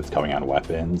hack that's coming on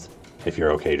weapons. If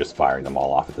you're okay just firing them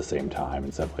all off at the same time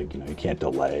instead of like, you know, you can't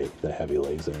delay the heavy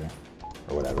laser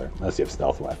or whatever, unless you have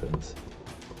stealth weapons.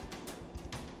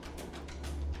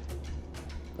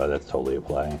 But that's totally a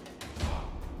play.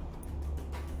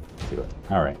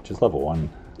 Alright, just level 1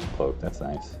 cloak, that's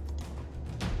nice.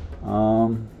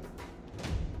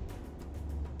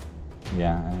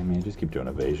 Yeah, I mean, just keep doing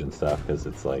evasion stuff, because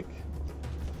it's like,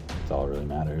 it's all that really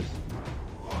matters.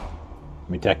 I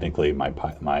mean, technically, my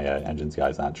engines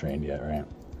guy's not trained yet, right?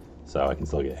 So I can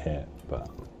still get hit, but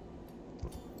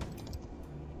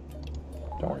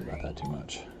don't worry about that too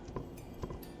much.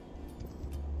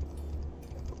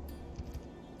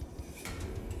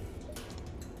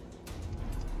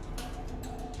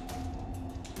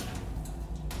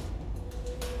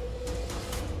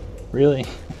 Really?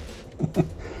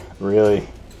 Really?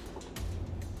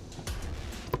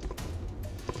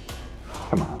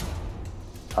 Come on.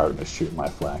 Artemis shooting my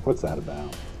flak. What's that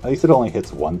about? At least it only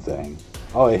hits one thing.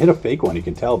 Oh, it hit a fake one. You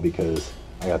can tell because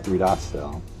I got 3 dots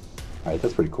still. Alright,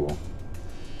 that's pretty cool.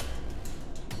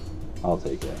 I'll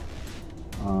take it.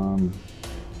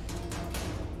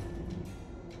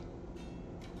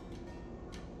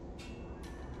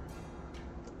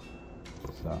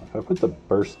 So if I put the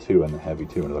burst 2 and the heavy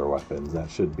 2 into their weapons, that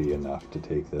should be enough to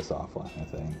take this offline, I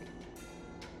think.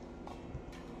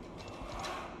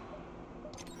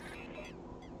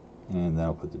 And then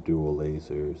I'll put the dual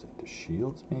lasers into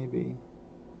shields, maybe.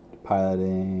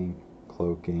 Piloting,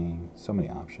 cloaking, so many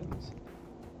options.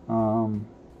 So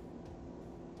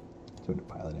into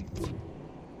piloting.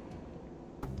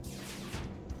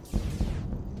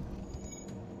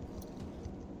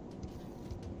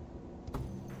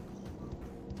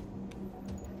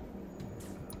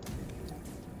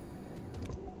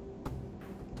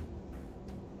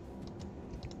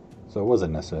 So it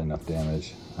wasn't necessarily enough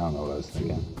damage. I don't know what I was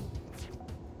thinking.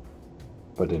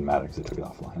 But it didn't matter because it took it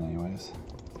offline anyways.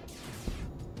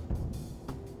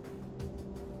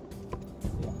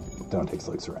 Yeah, don't take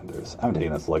Slug surrenders. I haven't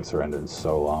taken a Slug surrender in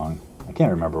so long. I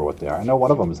can't remember what they are. I know one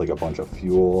of them is like a bunch of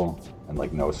fuel and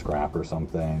like no scrap or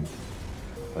something.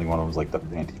 I think one of them was like the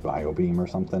anti-bio beam or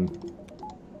something.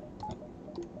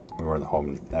 We were in the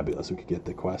home nebula so we could get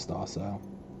the quest also.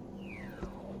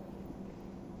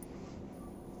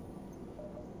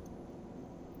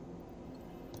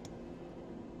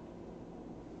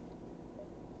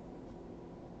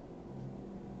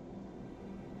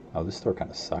 Oh, this store kind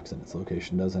of sucks in its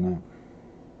location, doesn't it?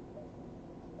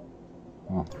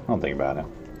 Well, I don't think about it.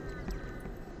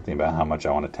 Think about how much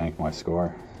I want to tank my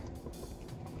score.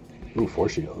 Ooh, 4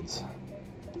 shields.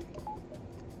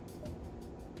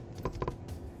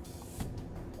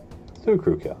 Let's do a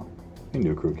crew kill. We can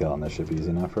do a crew kill on this ship easy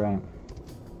enough, right?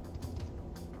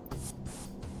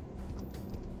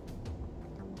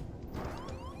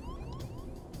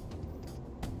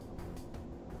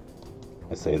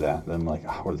 I say that, then I'm like,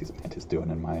 oh, what are these mantis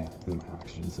doing in my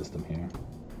oxygen system here?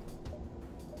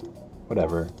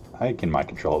 Whatever. I can mind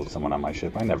control someone on my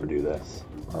ship. I never do this.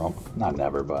 Or, not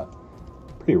never, but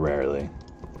pretty rarely.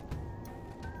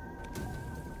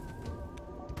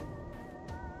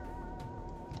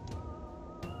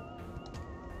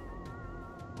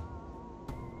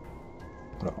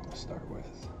 What do I want to start with?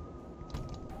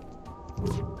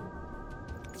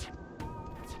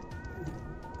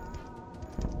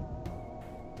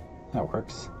 That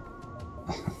works.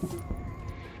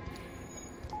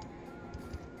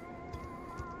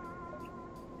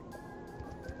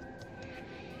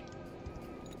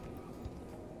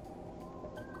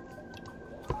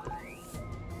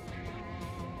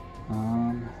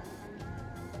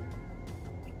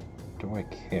 Do I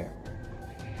care?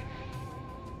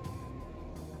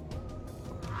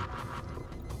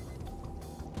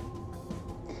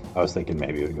 I was thinking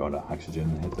maybe it would go into oxygen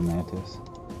and hit the mantis.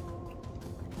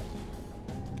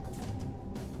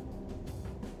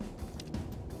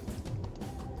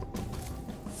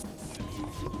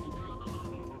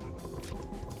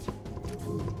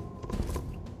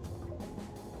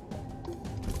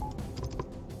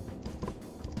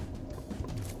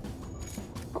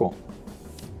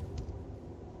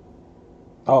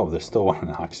 Oh, there's still one in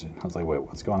oxygen. I was like, wait,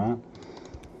 what's going on?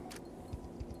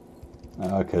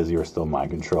 Because you were still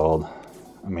mind controlled.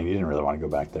 I mean, you didn't really want to go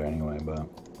back there anyway, but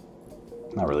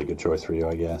not really a good choice for you,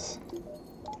 I guess.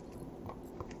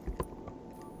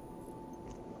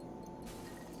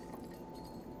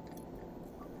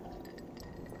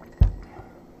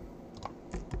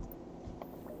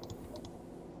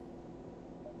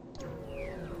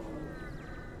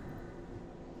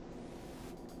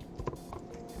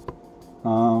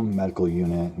 Medical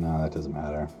unit, no, that doesn't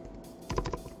matter.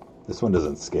 This one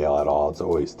doesn't scale at all. It's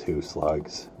always 2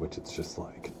 slugs, which it's just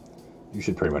like, you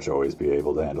should pretty much always be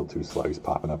able to handle 2 slugs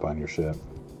popping up on your ship.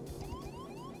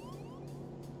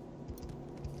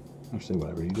 Actually,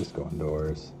 whatever, you just go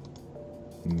indoors.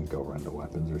 You can go run to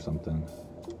weapons or something.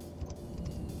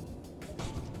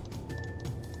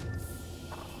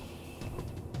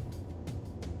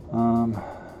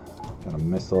 Got a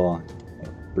missile, a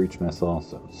breach missile,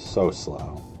 so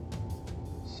slow.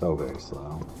 So very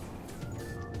slow.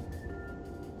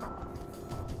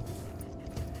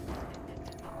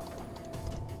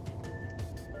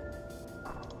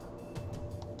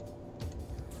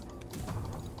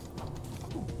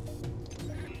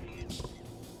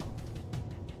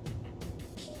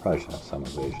 Probably should have some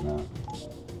evasion out.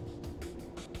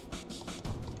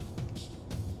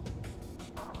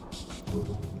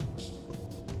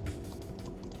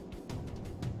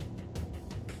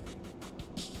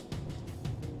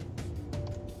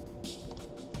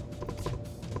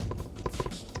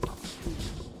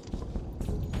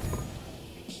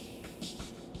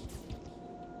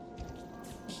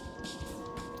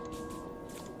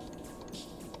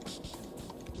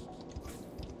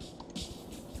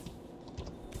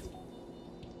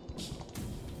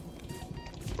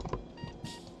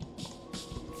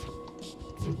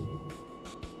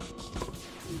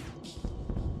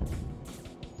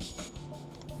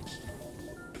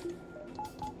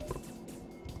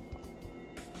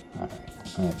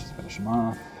 Alright, just finish him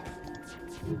off.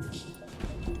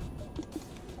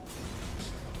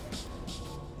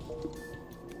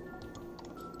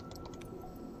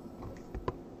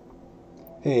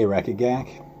 Hey, Racket Gack.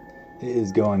 It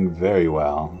is going very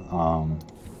well.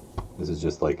 This is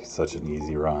just like such an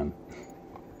easy run.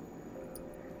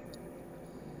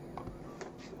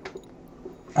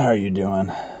 How are you doing?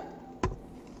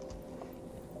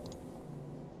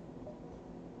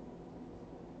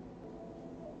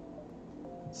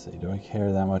 Let's see, do I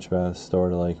care that much about a store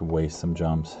to like waste some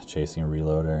jumps chasing a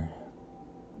reloader?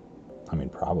 I mean,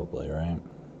 probably, right?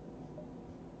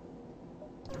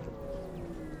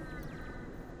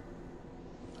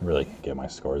 I really can't get my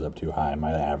scores up too high.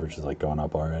 My average is like going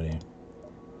up already.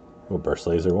 Oh, burst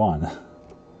laser 1.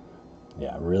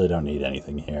 Yeah, I really don't need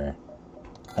anything here.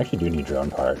 I actually do need drone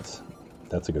parts.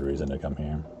 That's a good reason to come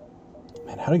here.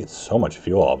 Man, how did I get so much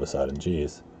fuel all of a sudden?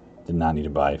 Jeez. Did not need to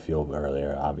buy fuel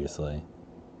earlier, obviously.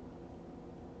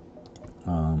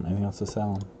 Anything else to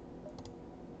sell?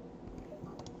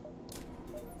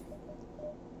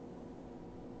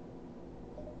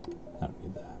 I don't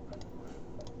need that.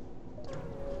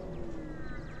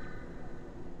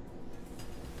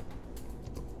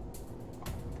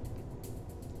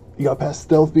 You got past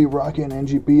Stealth B, Rocket, and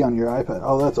NGP on your iPad.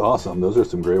 Oh, that's awesome. Those are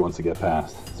some great ones to get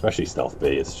past. Especially Stealth B.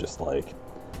 It's just like,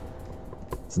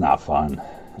 it's not fun.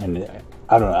 And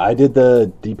I don't know. I did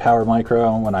the depower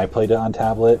micro when I played it on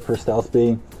tablet for Stealth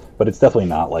B, but it's definitely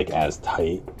not like as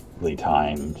tightly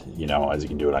timed, you know, as you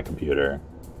can do it on computer.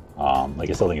 Like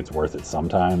I still think it's worth it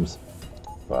sometimes,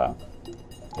 but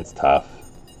it's tough.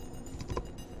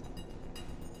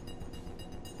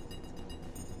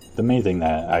 The main thing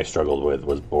that I struggled with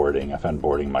was boarding. I found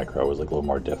boarding micro was like a little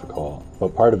more difficult,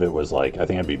 but part of it was like, I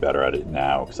think I'd be better at it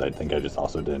now because I think I just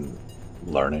also didn't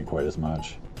learn it quite as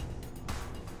much.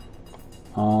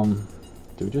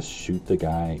 Do we just shoot the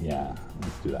guy? Yeah,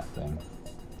 let's do that thing.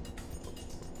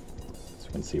 So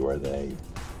we can see where they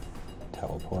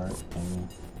teleport, maybe.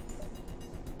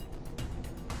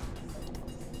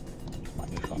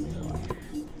 Might just let me go.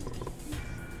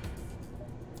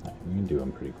 Alright, we can do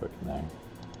them pretty quick in there.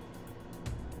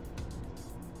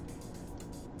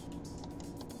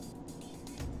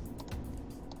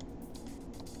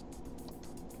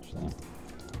 I'm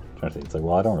trying to think, it's like,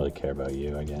 well, I don't really care about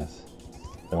you, I guess.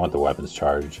 I want the weapons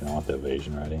charged and I want the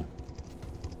evasion ready.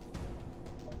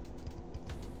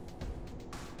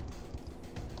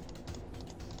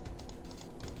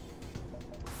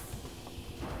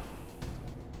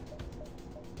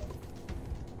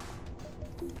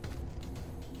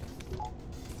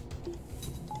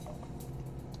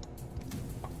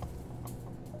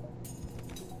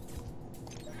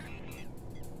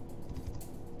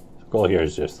 Goal here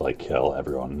is just like kill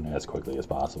everyone as quickly as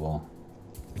possible.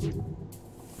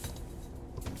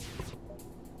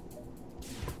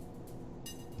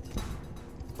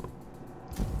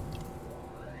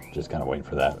 Just kind of waiting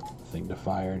for that thing to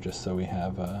fire, just so we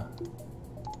have,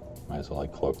 might as well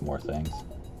like cloak more things.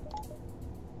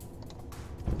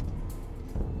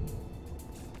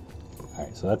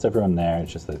 Alright, so that's everyone there,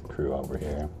 it's just the crew over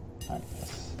here. Alright,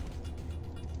 yes.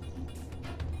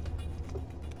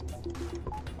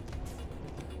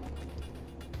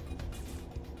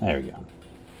 There we go.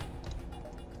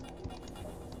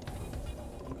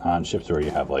 On ships where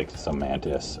you have like some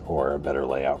mantis or a better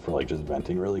layout for like just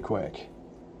venting really quick,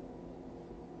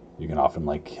 you can often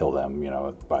like kill them, you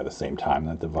know, by the same time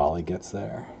that the volley gets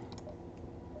there.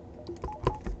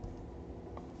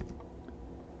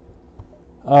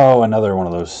 Oh, another one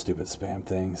of those stupid spam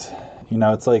things. You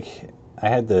know, it's like I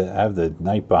have the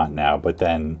Nightbot now, but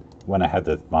then when I had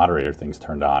the moderator things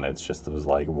turned on, it was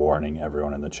like warning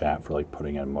everyone in the chat for like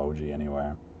putting an emoji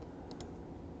anywhere.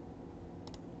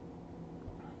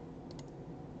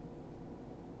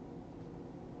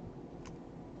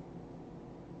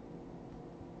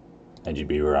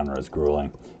 NGB run was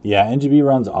grueling. Yeah, NGB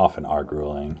runs often are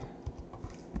grueling.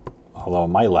 Although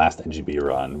my last NGB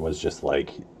run was just like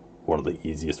one of the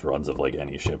easiest runs of like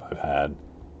any ship I've had.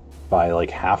 By like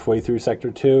halfway through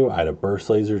Sector 2, I had a Burst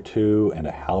Laser 2 and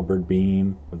a Halberd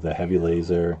Beam with the Heavy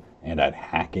Laser, and I had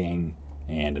hacking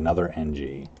and another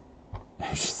NG.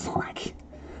 It's just like,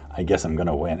 I guess I'm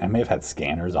gonna win. I may have had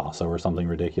scanners also or something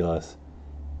ridiculous.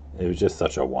 It was just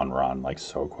such a one run, like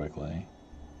so quickly.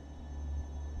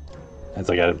 It's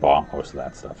like I had bought most of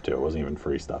that stuff too. It wasn't even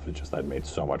free stuff. It's just I'd made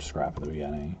so much scrap at the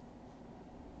beginning.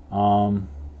 I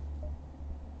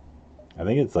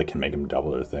think it's like can make them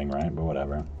double their thing, right? But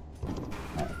whatever.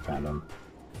 Alright, found them.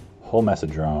 Whole mess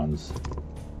of drones.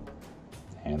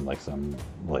 And like some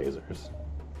lasers.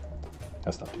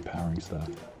 Gotta stop depowering stuff.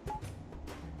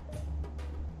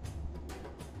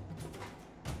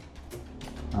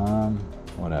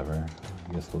 Whatever.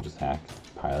 I guess we'll just hack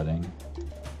piloting.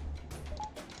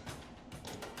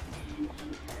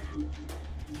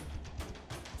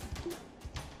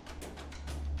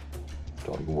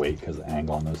 To like wait because the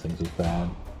angle on those things was bad.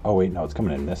 Oh wait, no, it's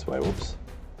coming in this way. Whoops.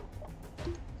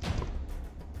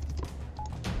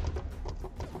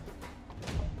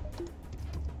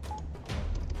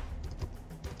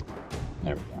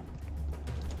 There we go.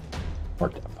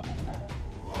 Worked out fine.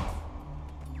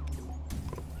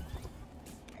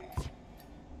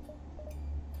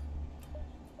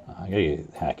 I gotta get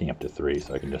hacking up to 3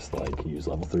 so I can just like use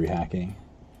level 3 hacking.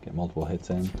 Get multiple hits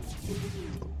in.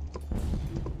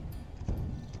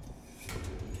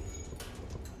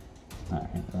 Alright,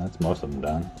 well, that's most of them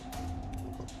done.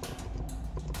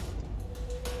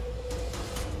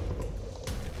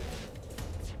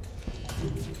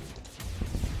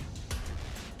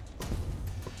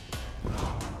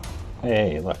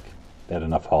 Hey, look. They had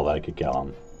enough hull that I could kill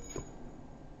them.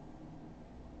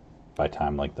 By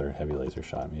time, like, their heavy laser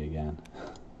shot me again.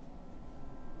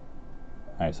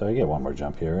 Alright, so I get one more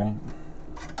jump here, right?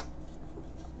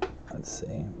 Let's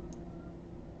see.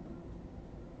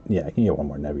 Yeah, I can get one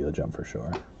more nebula jump for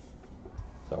sure.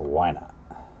 So why not?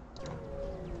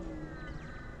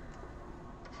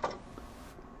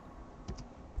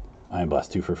 Iron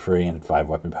Blast 2 for free and 5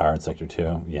 weapon power in Sector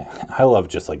 2. Yeah, I love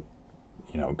just like,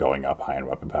 you know, going up high in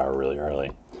weapon power really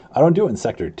early. I don't do it in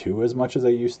Sector 2 as much as I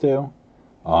used to.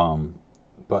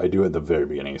 But I do at the very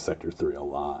beginning of Sector 3 a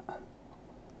lot.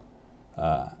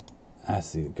 I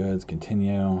see the goods,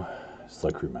 continue.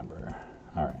 Slug crew member.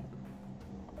 Alright.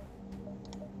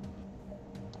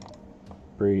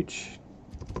 Breach.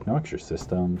 No extra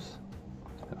systems.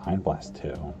 Iron Blast 2.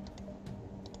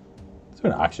 Let's do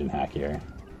an auction hack here.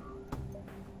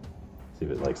 See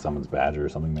if it like summons Badger or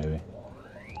something maybe.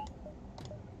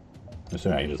 I'm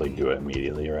assuming I can just like do it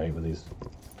immediately, right, with these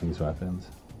weapons.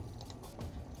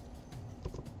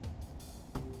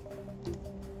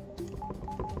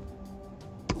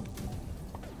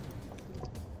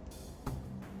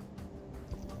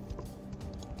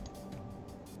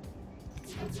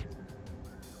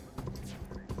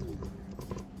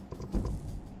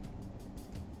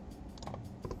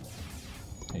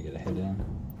 I get a hit in.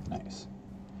 Nice.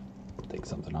 Take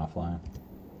something offline.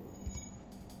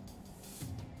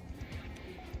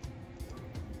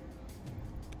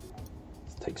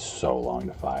 This takes so long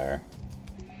to fire.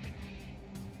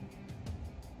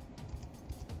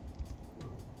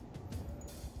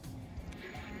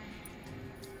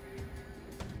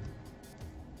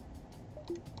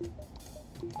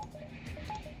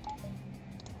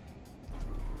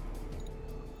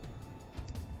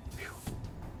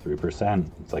 Whew. 3%.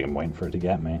 It's like I'm waiting for it to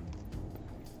get me.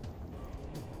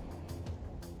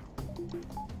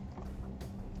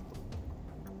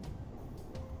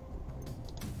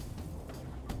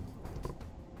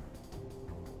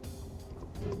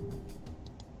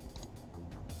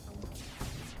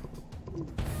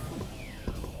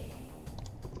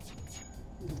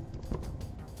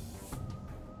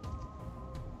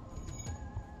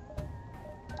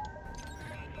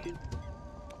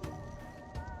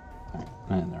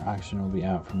 And their oxygen will be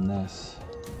out from this.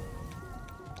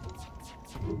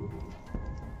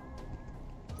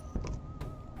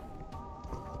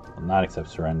 Will not accept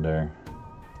surrender.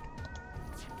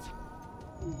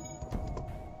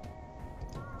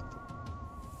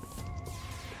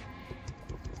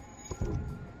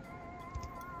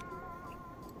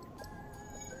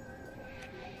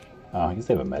 Oh, I guess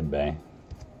they have a med bay.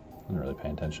 I didn't really pay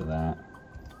attention to that.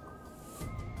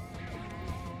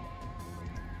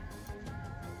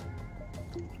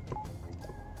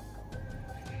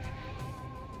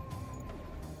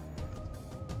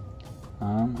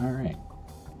 All right.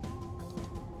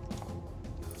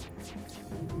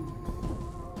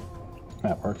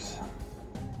 That works.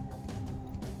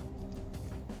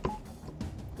 All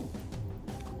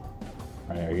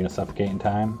right, are you gonna suffocate in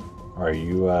time? Or are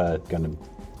you gonna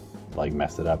like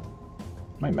mess it up?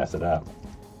 Might mess it up.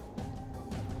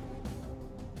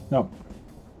 Nope.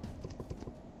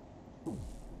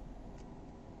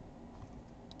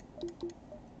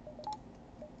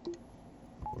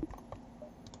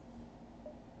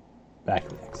 Back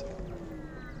to the exit.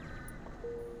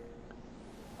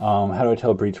 How do I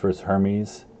tell Breach versus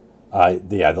Hermes?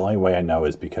 Yeah, the only way I know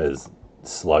is because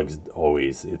Slug's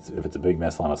always, if it's a big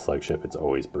missile on a Slug ship, it's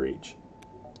always Breach.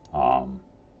 And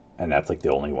that's like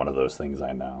the only one of those things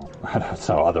I know.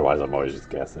 So otherwise I'm always just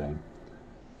guessing.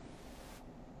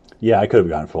 Yeah, I could have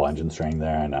gone full engine string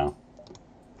there, I know.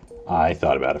 I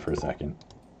thought about it for a second.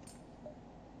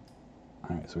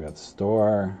 Alright, so we got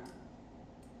store.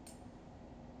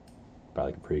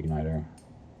 Probably like a pre-igniter.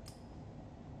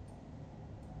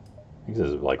 I think this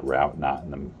is like route, not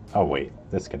in the... Oh wait,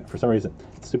 this can... For some reason,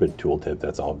 stupid tooltip,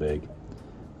 that's all big.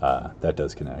 That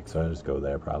does connect, so I'll just go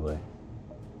there probably.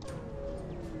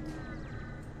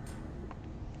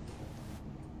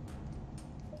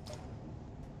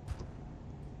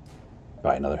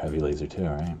 Buy another heavy laser too,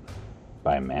 right?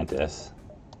 Buy a Mantis.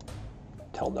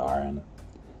 Teldarin.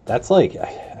 That's like...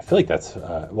 I feel like that's...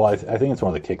 well, I think it's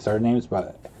one of the Kickstarter names,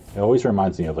 but it always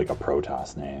reminds me of like a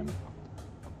Protoss name.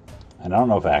 And I don't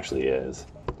know if it actually is,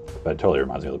 but it totally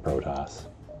reminds me of the Protoss.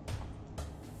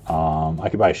 I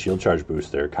could buy a shield charge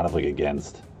booster, kind of like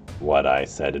against what I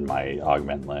said in my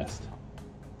augment list.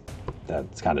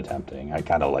 That's kind of tempting. I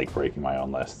kind of like breaking my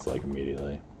own lists like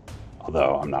immediately.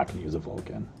 Although I'm not going to use a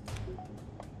Vulcan.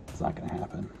 It's not going to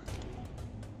happen.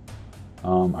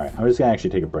 Alright, I'm just going to actually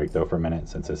take a break though for a minute,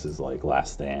 since this is like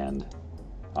last stand.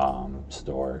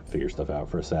 Store, figure stuff out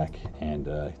for a sec, and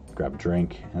grab a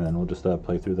drink, and then we'll just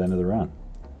play through the end of the run.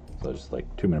 So just like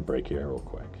 2-minute break here real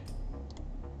quick.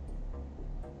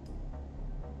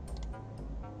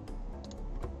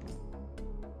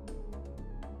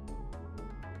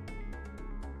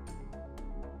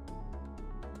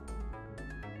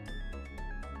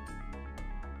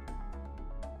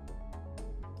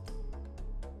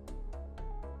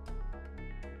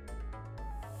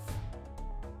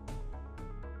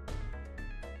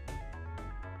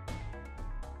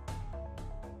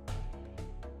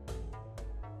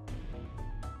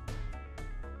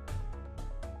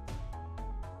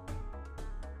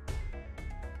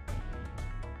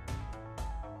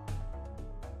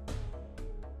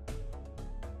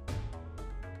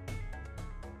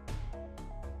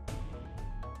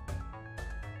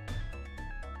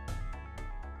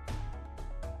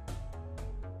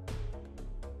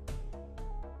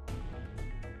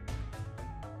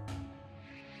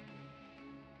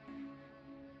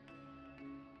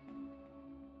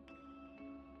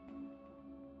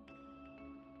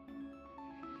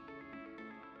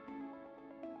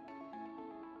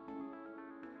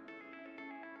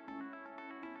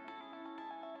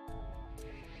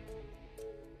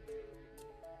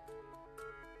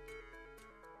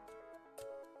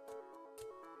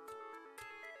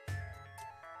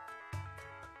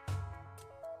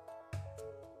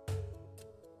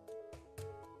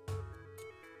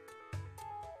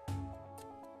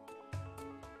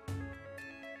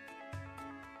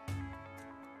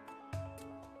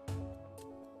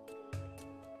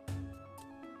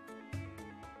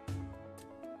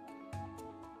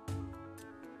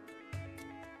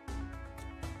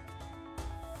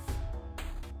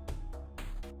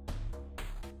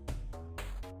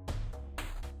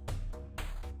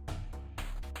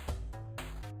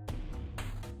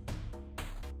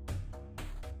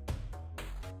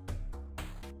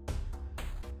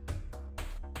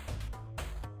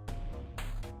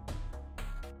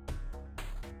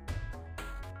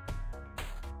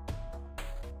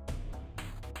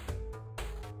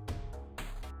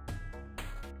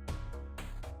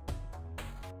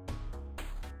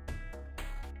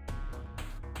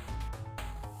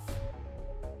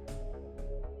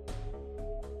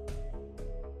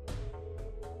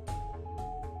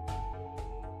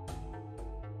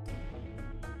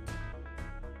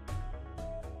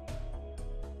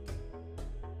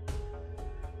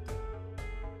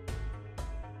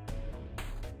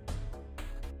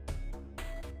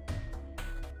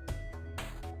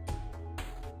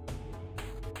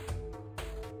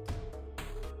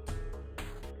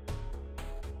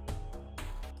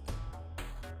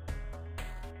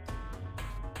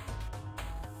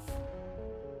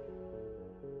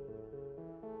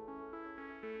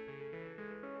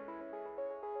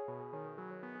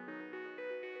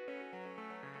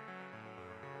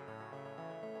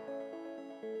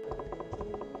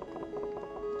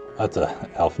 That's a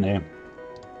elf name.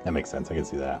 That makes sense. I can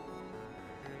see that.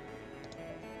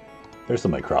 There's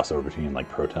some like crossover between like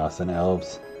Protoss and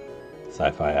elves,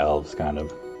 sci-fi elves, kind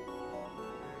of.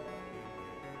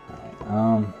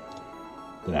 All right.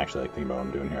 Didn't actually like think about what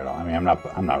I'm doing here at all. I mean, I'm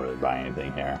not really buying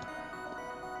anything here.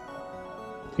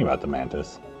 Think about the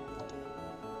Mantis.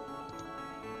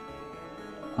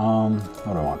 What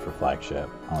do I want for flagship?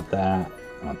 I want that.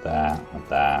 I want that. I want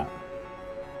that.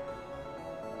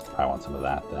 Probably want some of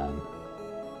that then.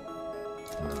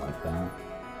 Something like that.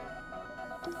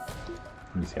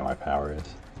 Let me see how my power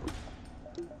is.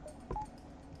 I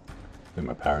think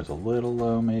my power is a little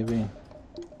low, maybe.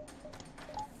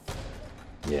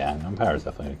 Yeah, my power is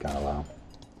definitely kind of low.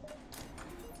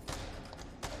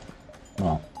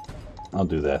 Well, I'll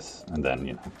do this, and then,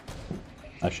 you know,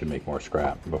 I should make more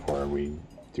scrap before we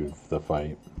do the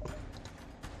fight.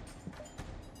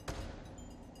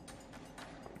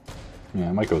 Yeah,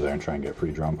 I might go there and try and get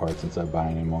free drone parts instead of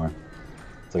buying any more.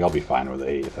 It's like I'll be fine with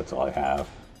 8 if that's all I have.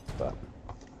 But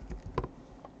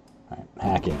alright,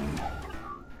 hacking.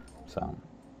 So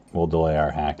we'll delay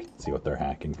our hack, see what they're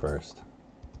hacking first.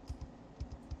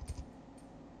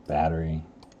 Battery.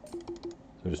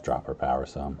 So just drop our power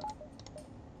some.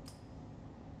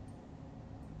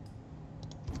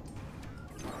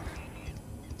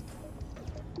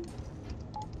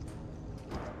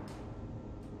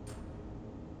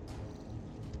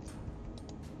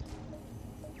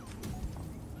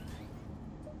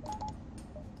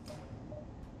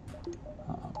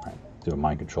 Do a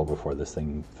mind control before this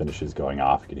thing finishes going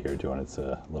off. You can hear it doing its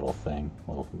little thing,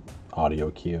 little audio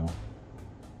cue.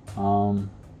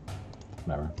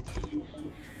 Whatever.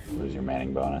 What is your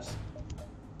manning bonus?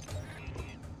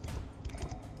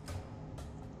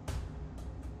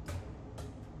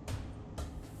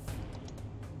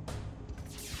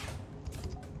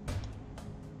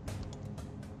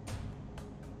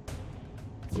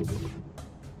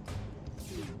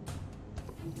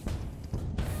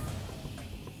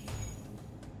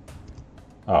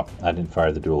 Oh, I didn't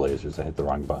fire the dual lasers. I hit the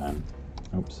wrong button.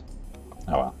 Oops.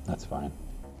 Oh well, that's fine.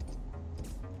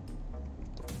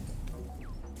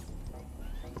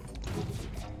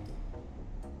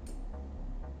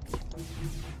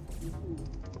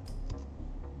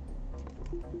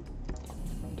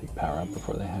 Take power up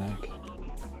before they hack.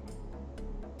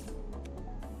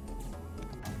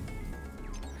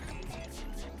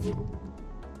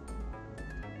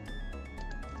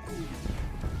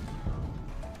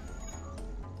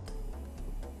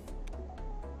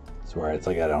 Where it's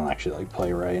like I don't actually like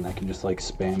play right, and I can just like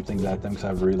spam things at them because I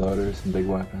have reloaders and big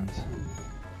weapons.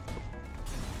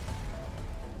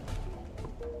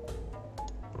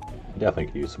 Definitely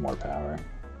could use some more power.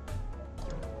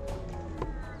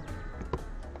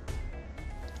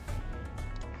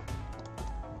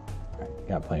 Alright,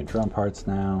 got plenty of drone parts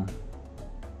now.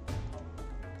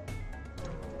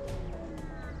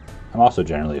 I'm also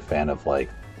generally a fan of like,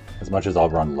 as much as I'll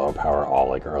run low power all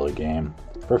like early game,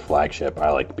 for flagship, I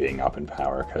like being up in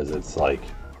power because it's like,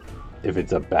 if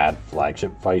it's a bad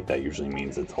flagship fight, that usually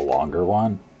means it's a longer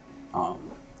one.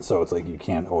 So it's like you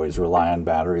can't always rely on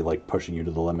battery like pushing you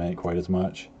to the limit quite as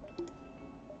much.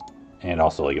 And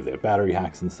also like if they have battery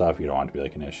hacks and stuff, you don't want it to be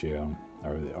like an issue.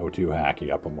 Or the O2 hack, you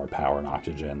got to put more power and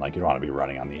oxygen. Like you don't want to be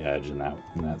running on the edge in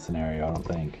that scenario, I don't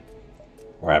think.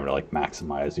 Or having to like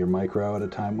maximize your micro at a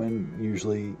time when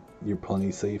usually you're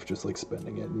plenty safe just like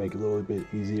spending it and make it a little bit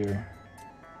easier.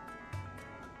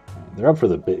 They're up for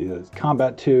the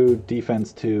combat 2,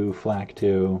 defense 2, flak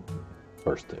 2,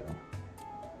 burst 2.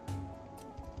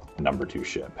 Number 2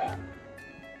 ship.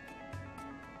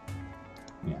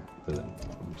 Yeah,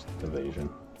 just evasion.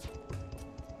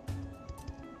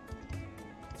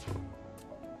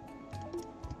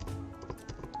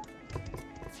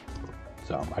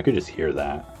 So I could just hear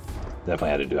that. Definitely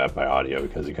had to do that by audio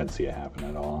because you couldn't see it happen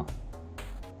at all.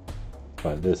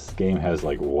 But this game has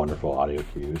like wonderful audio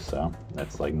cues, so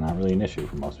that's like not really an issue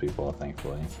for most people,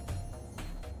 thankfully.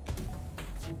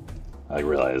 I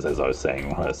realized as I was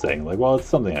saying like, well, it's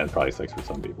something that probably sucks for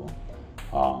some people.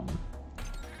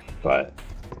 But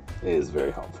it is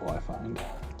very helpful, I find.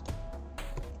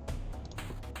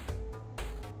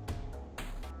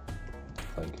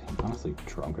 Like, honestly,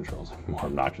 drone controls are more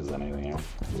obnoxious than anything else.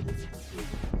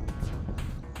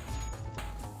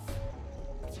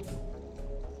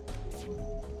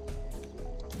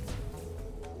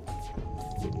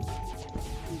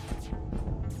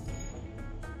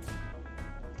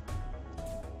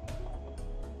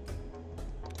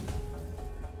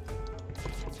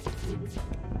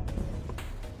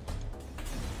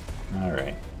 All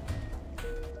right.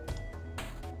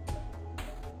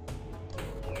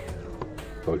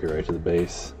 Poke it right to the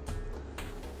base.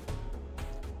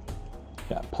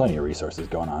 Got plenty of resources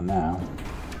going on now.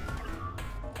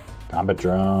 Combat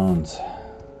drones.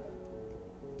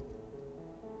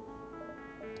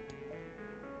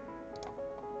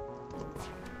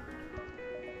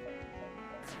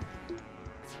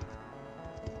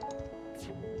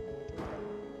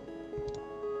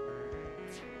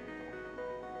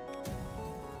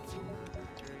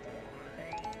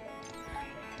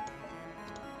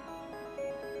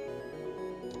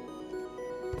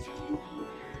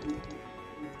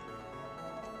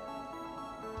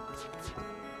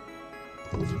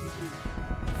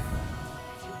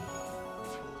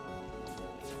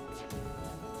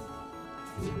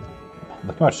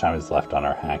 Look how much time is left on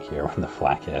our hack here when the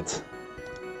flak hits.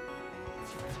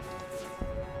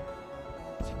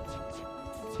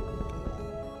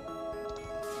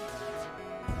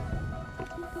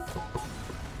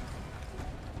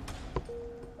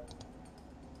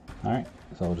 Alright,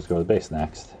 so we'll just go to the base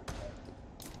next.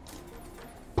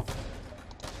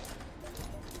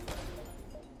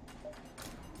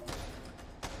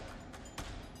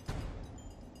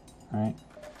 Alright,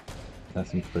 that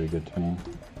seems pretty good to me.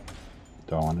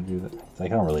 Do I want to do that? I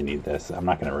don't really need this. I'm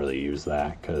not going to really use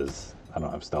that because I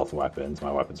don't have stealth weapons. My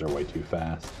weapons are way too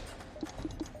fast.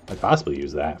 I'd possibly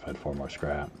use that if I had 4 more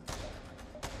scrap.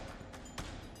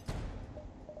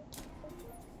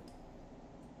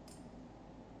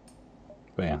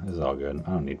 But yeah, this is all good. I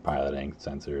don't need piloting,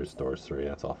 sensors, stores 3,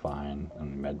 that's all fine.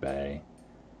 And med bay,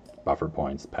 buffer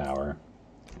points, power.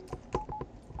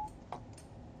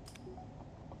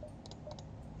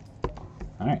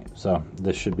 Alright, so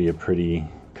this should be a pretty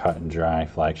cut and dry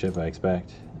flagship, I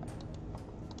expect.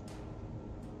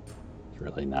 It's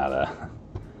really not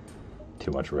too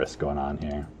much risk going on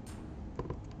here.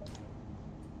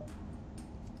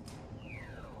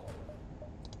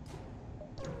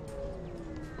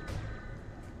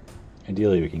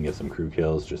 Ideally we can get some crew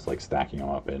kills, just like stacking them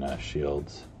up in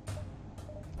shields.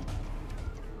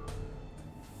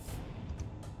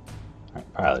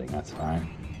 Alright, piloting, that's fine.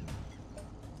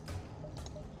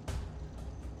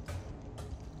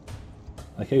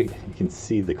 Like how you can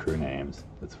see the crew names.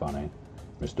 That's funny.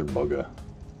 Mr. Bugga.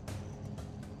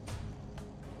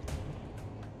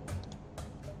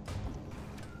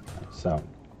 So,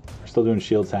 we're still doing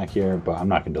shields hack here, but I'm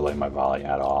not going to delay my volley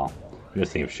at all. I'm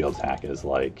just thinking of shields hack as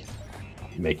like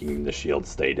making the shields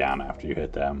stay down after you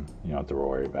hit them. You don't have to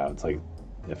worry about it. It's like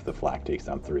if the flak takes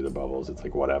down through the bubbles, it's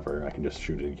like whatever. I can just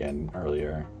shoot it again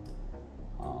earlier.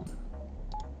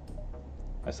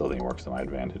 I still think it works to my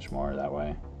advantage more that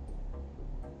way.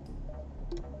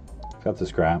 Got the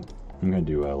scrap. I'm going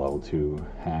to do a level 2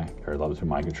 hack, or level 2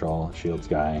 mind control shields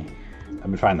guy. I've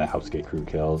been finding that helps get crew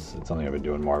kills. It's something I've been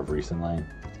doing more of recently.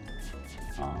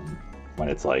 When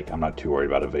it's like, I'm not too worried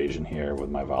about evasion here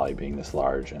with my volley being this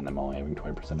large and them only having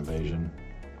 20% evasion.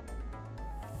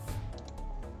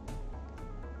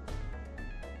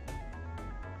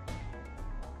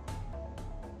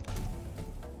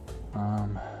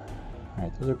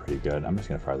 Alright, those are pretty good. I'm just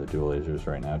going to fire the dual lasers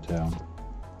right now too.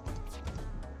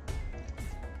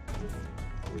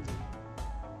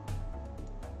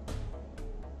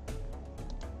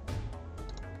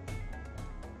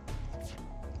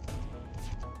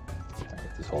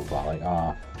 Hold volley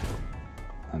off,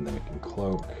 and then we can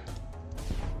cloak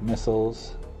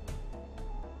missiles.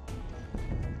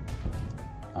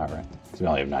 Alright, so we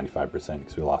only have 95%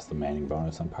 because we lost the manning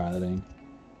bonus on piloting.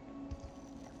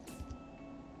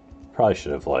 Probably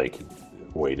should have like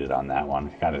waited on that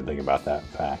one. Kind of think about that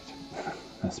fact.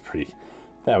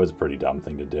 That was a pretty dumb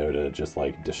thing to do, to just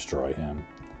like destroy him.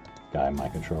 Guy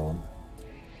mind controlled.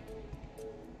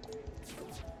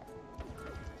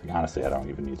 Honestly, I don't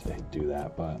even need to do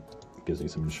that, but it gives me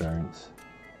some insurance.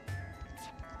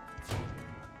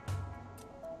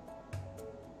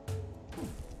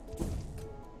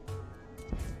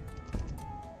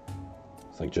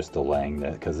 It's like just delaying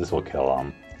that, because this will kill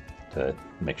them, to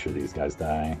make sure these guys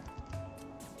die.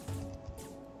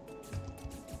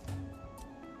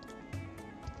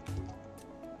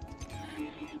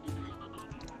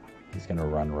 He's gonna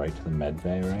run right to the med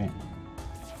bay, right?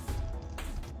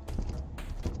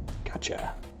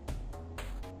 Gotcha.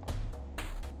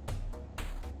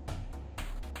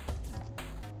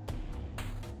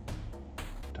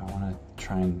 Don't want to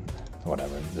try and...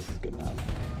 whatever, this is good enough.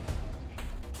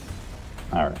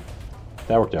 Alright.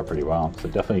 That worked out pretty well. So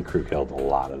definitely crew killed a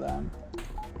lot of them.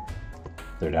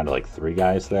 They're down to like 3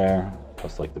 guys there,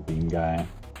 plus like the beam guy.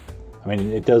 I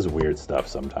mean, it does weird stuff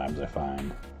sometimes, I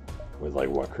find, with like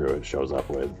what crew it shows up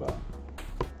with, but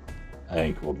I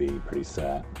think we'll be pretty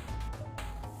set.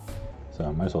 So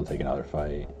I might as well take another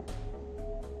fight.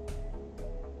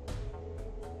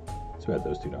 Too bad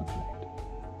those two don't connect.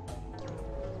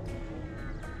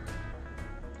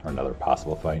 Or another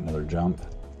possible fight, another jump.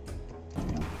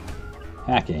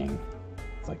 Hacking.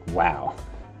 It's like, wow.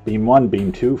 Beam 1,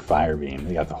 Beam 2, Fire Beam.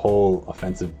 They got the whole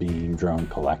offensive beam drone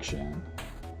collection.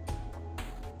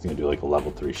 It's gonna do like a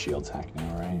level 3 shields hack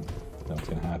now, right? Is that what's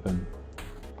gonna happen?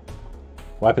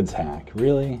 Weapons hack.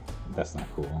 Really? That's not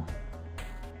cool.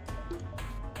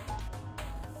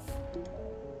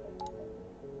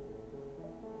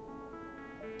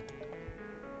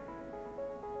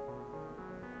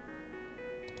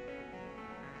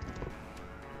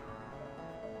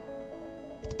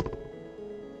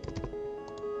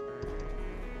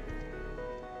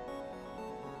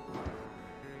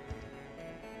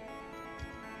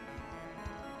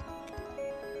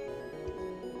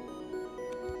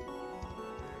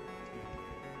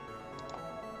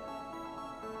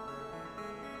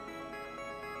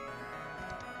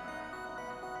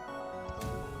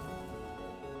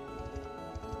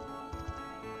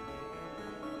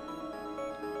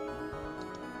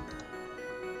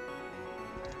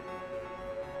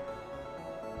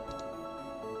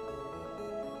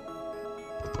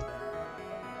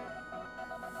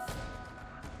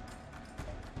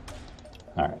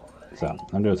 Alright, so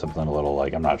I'm doing something a little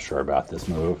like I'm not sure about this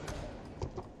move.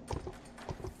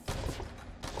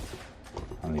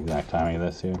 On the exact timing of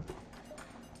this here.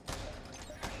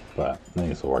 But I think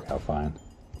this will work out fine.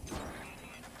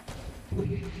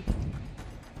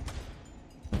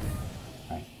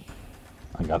 Alright.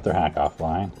 I got their hack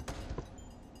offline.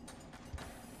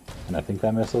 And I think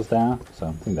that missile's down, so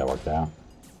I think that worked out.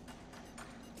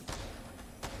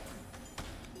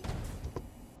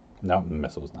 Nope, the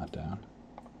missile's not down.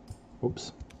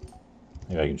 Oops.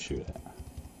 Maybe I can shoot it.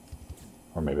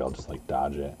 Or maybe I'll just like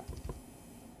dodge it.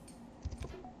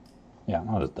 Yeah,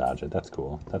 I'll just dodge it. That's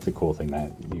cool. That's a cool thing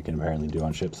that you can apparently do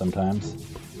on ships sometimes.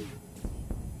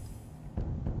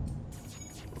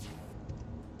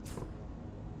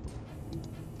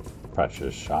 Probably should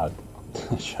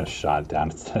have shot it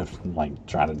down instead of like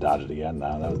trying to dodge it again.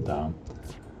 No, that was dumb.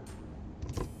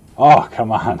 Oh,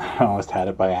 come on. I almost had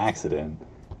it by accident.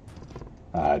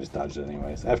 I just dodged it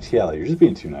anyways. FTL, you're just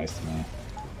being too nice to me.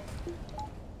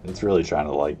 It's really trying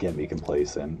to like get me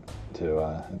complacent.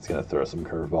 It's gonna throw some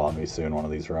curveball at me soon. One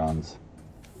of these runs,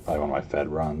 probably one of my Fed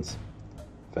runs,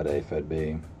 Fed A, Fed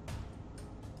B.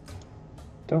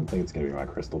 Don't think it's gonna be my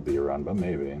Crystal B run, but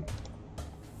maybe.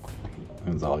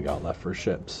 That's all I got left for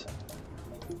ships.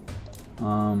 I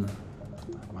don't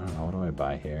know. What do I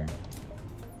buy here?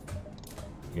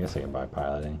 I guess I can buy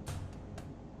piloting.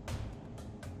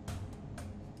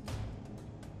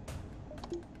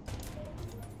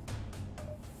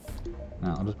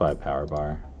 No, I'll just buy a power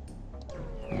bar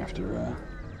after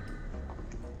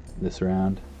this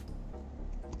round.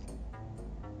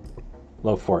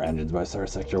 Low 4 engines by Star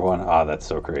Sector 1. Ah, that's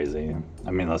so crazy.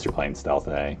 I mean, unless you're playing Stealth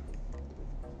A.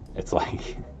 It's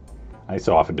like, I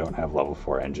so often don't have level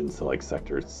 4 engines to like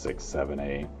Sector 6, 7,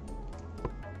 8.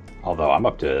 Although I'm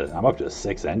up to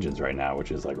 6 engines right now, which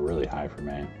is like really high for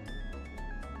me.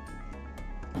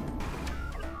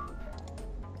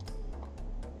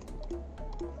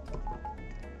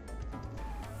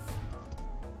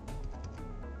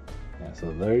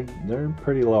 So they're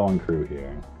pretty low on crew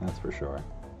here, that's for sure.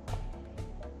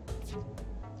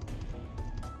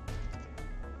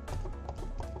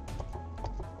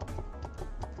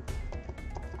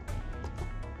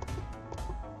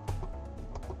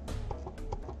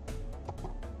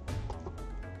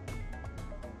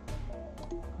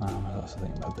 I was also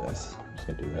thinking about this. I'm just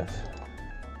gonna do this.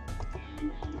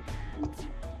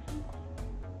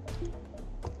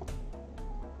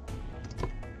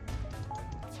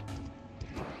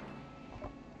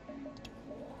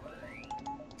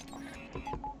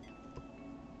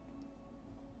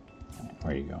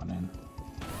 Where are you going in?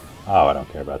 Oh, I don't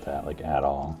care about that, like, at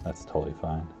all. That's totally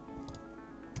fine.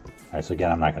 Alright, so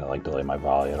again, I'm not gonna, like, delay my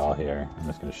volley at all here. I'm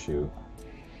just gonna shoot.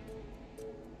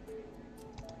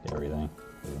 Get everything.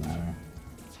 Doesn't matter.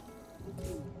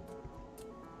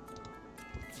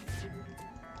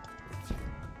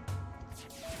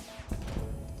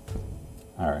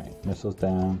 Alright, missiles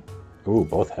down. Ooh,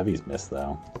 both heavies missed,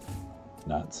 though.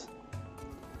 Nuts.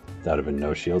 That would have been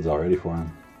no shields already for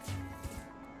him.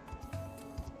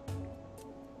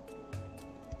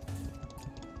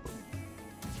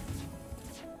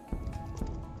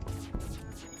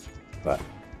 But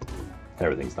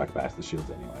everything's stuck past the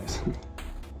shields anyways.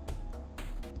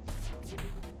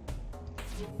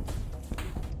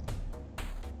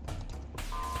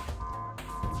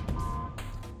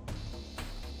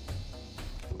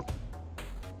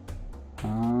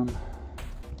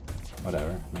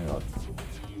 Whatever. Maybe I'll...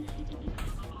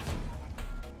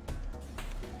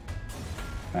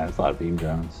 Man, that's a lot of beam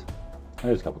drones.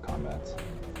 There's a couple combats.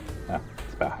 Yeah,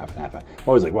 it's about half and half. I'm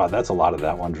always like, wow, that's a lot of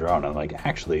that one drone. I'm like,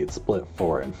 actually, it's split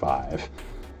 4 and 5.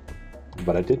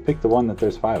 But I did pick the one that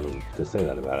there's 5 of, to say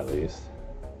that about at least.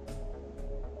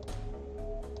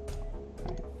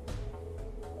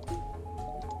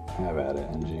 Have at it,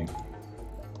 NG.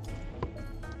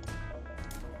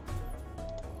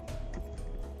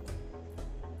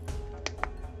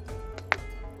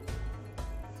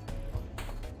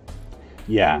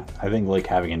 Yeah, I think like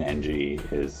having an NG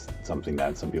is something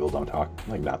that some people don't talk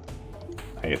like. Not,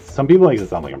 I guess some people make it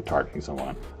sound like I'm targeting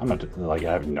someone. I'm not like,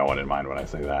 I have no one in mind when I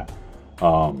say that.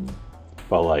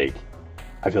 But like,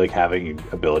 I feel like having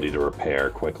ability to repair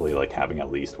quickly, like having at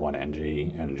least one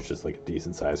NG and it's just like a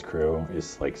decent sized crew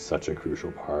is like such a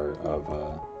crucial part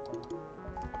of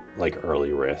like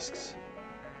early risks.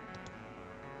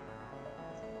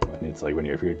 And it's like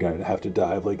if you're gonna have to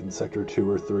dive like in sector 2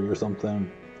 or 3 or something.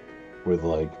 With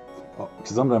like,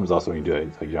 because sometimes also when you do it,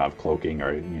 it's like you don't have cloaking,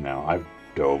 or you know, I've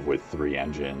dove with 3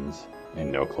 engines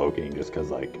and no cloaking just because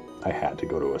like I had to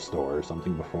go to a store or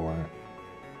something before.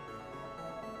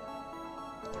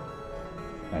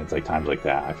 And it's like times like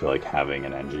that, I feel like having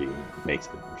an NG makes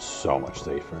it so much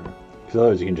safer. Because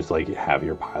otherwise you can just like have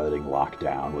your piloting locked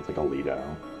down with like a Lido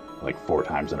like 4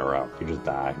 times in a row. You just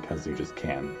die because you just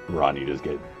can't run, you just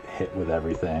get hit with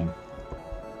everything.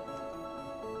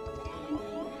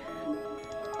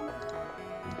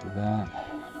 That.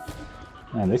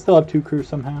 Man, they still have 2 crews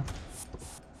somehow.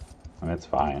 I mean, it's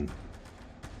fine.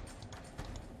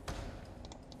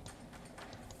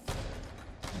 I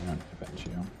don't defend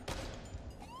you.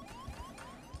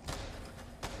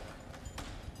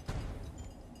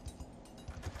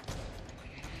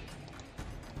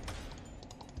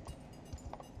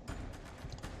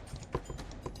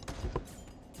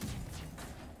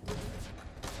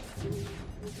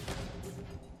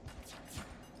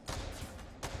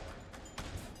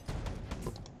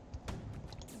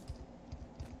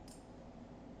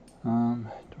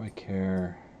 Do I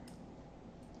care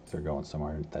if they're going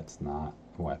somewhere that's not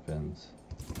weapons?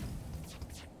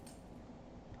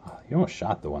 Oh, you almost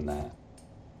shot the one that...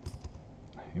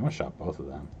 You almost shot both of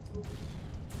them.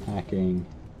 Hacking.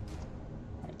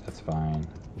 Alright, that's fine.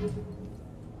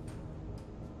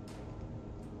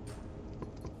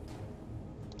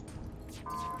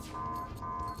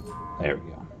 There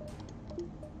we go.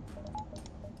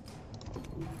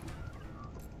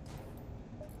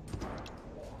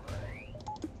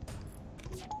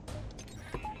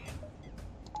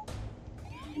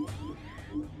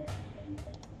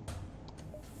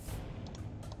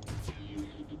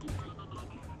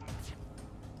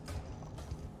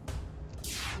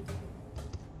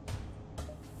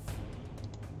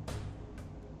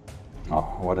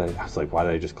 Oh, I was like, why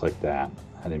did I just click that?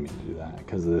 I didn't mean to do that.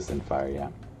 Because of this didn't fire yet.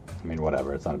 I mean,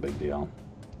 whatever, it's not a big deal.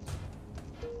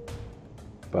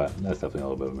 But that's definitely a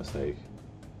little bit of a mistake.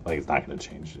 Like, it's not going to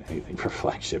change anything for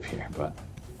flagship here, but...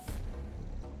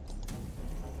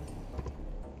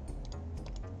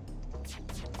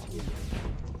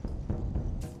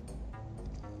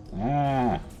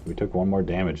 Ah! We took 1 more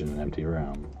damage in an empty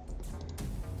room.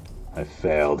 I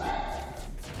failed.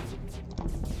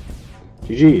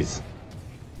 GG's.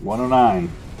 109.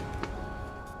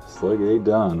 Slug A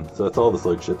done. So that's all the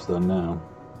Slug ships done now.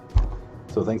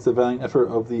 So thanks to the valiant effort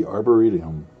of the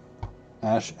Arboretum,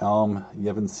 Ash, Elm,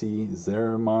 Yevonsi,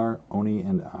 Zeramar, Oni,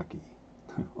 and Aki.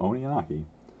 Oni and Aki.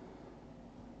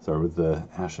 Sorry, with the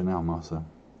Ash and Elm also.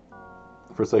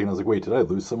 For a second I was like, wait, did I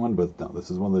lose someone? But no, this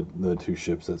is one of the 2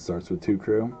 ships that starts with 2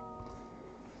 crew.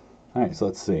 Alright, so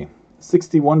let's see.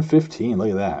 6115, look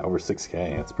at that, over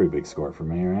 6k. That's a pretty big score for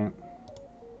me, right?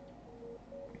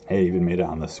 Hey, even made it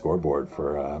on the scoreboard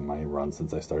for my run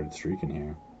since I started streaking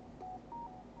here.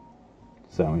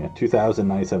 So yeah,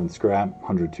 2,097 scrap,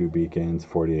 102 beacons,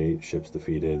 48 ships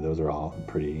defeated. Those are all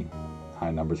pretty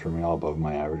high numbers for me, all above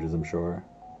my averages, I'm sure.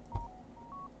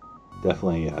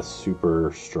 Definitely a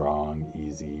super strong,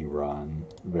 easy run.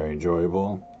 Very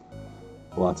enjoyable.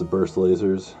 Lots of burst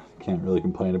lasers. Can't really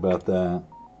complain about that.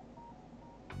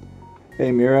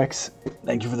 Hey Murex,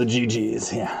 thank you for the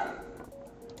GGs. Yeah.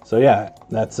 So yeah,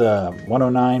 that's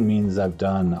 109 means I've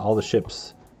done all the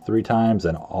ships 3 times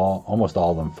and almost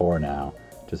all of them 4 now.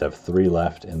 Just have 3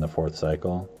 left in the 4th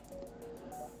cycle.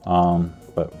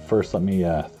 But first let me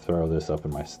throw this up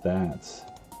in my stats.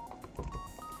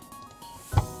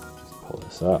 Just pull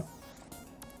this up.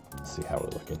 Let's see how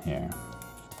we're looking here.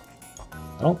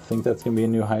 I don't think that's going to be a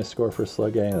new high score for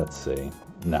Slug A. Let's see.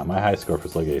 No, my high score for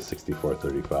Slug A is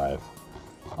 6435.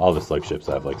 All the Slug ships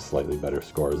have like slightly better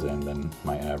scores in than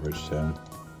my average too.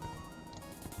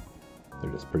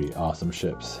 They're just pretty awesome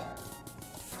ships.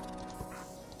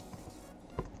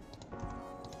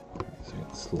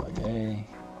 Slug A.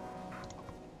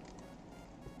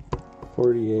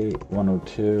 48,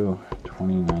 102,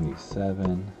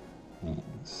 2097, and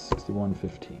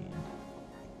 6115.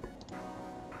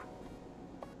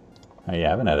 Oh yeah, I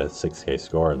haven't had a 6K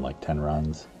score in like 10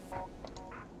 runs.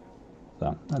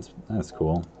 So that's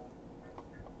cool.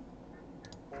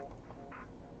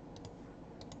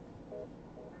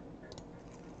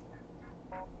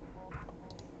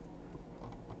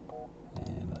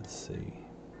 And let's see.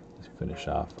 Let's finish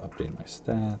off, update my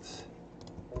stats.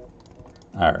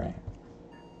 Alright.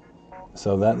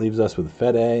 So that leaves us with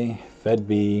Fed A, Fed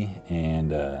B,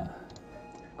 and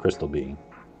Crystal B.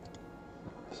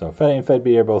 So Fed A and Fed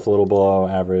B are both a little below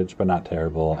average, but not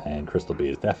terrible, and Crystal B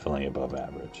is definitely above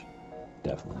average.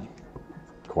 Definitely.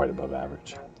 Quite above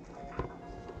average.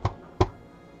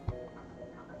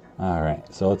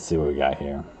 Alright, so let's see what we got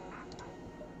here.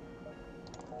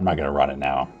 I'm not going to run it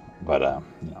now, but,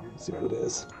 you know, see what it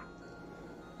is.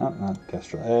 Oh, not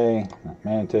Kestrel A, not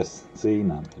Mantis C,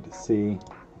 not Mantis C,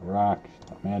 Rock,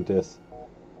 not Mantis.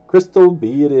 Crystal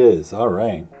B it is.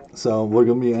 Alright, so we're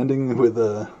going to be ending with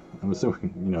I'm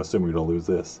assuming, you know, assuming we don't lose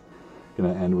this.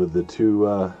 Going to end with the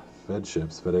two Fed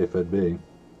ships, Fed A, Fed B.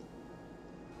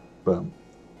 But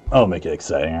I'll make it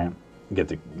exciting,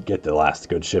 right? Get the last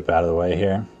good ship out of the way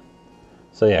here.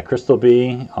 So yeah, Crystal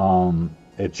B,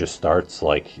 it just starts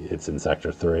like it's in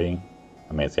Sector 3.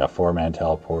 I mean, it's got 4-man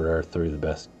teleporter, 3 of the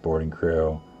best boarding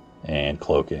crew, and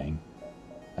cloaking.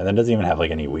 And then it doesn't even have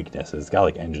like any weaknesses. It's got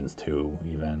like engines too,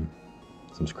 even.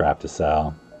 Some scrap to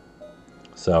sell.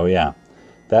 So yeah,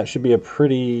 that should be a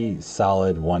pretty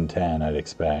solid 110, I'd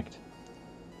expect.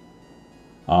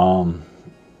 I'm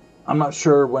not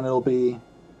sure when it'll be.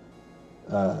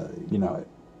 You know,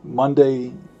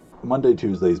 Monday,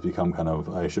 Tuesdays become kind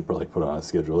of, I should probably put on a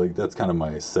schedule. Like that's kind of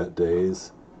my set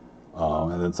days.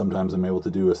 And then sometimes I'm able to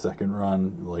do a second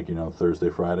run, like, you know, Thursday,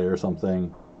 Friday or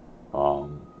something.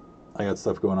 I got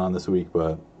stuff going on this week,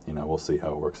 but, you know, we'll see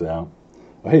how it works out.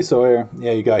 Oh, hey, Sawyer.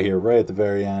 Yeah, you got here right at the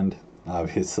very end,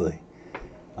 obviously.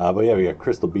 But yeah, we got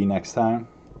Crystal B next time.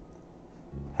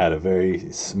 Had a very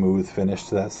smooth finish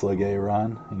to that Slug A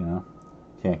run, you know.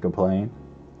 Can't complain.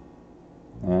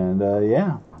 And,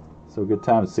 yeah. So good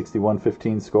time.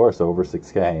 61-15 score, so over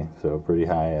 6K. So pretty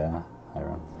high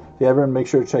run. Yeah, everyone make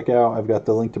sure to check out. I've got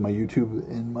the link to my YouTube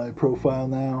in my profile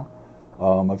now.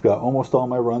 I've got almost all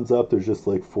my runs up. There's just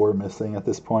like 4 missing at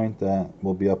this point that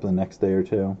will be up in the next day or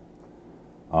two.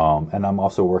 And I'm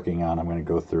also working on, I'm going to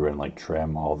go through and like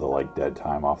trim all the like dead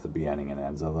time off the beginning and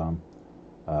ends of them.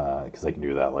 Because I can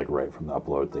do that like right from the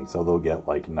upload thing. So they'll get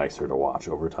like nicer to watch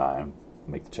over time.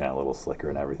 Make the channel a little slicker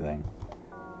and everything.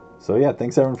 So yeah,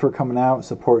 thanks everyone for coming out,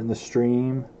 supporting the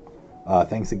stream.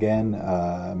 Thanks again,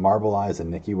 Marble Eyes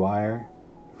and Nicky Wire,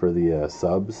 for the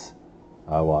subs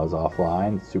while I was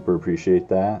offline. Super appreciate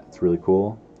that. It's really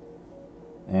cool.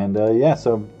 And yeah,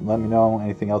 so let me know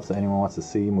anything else that anyone wants to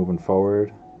see moving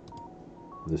forward.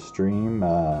 The stream,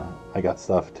 I got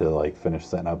stuff to like finish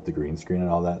setting up the green screen and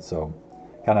all that. So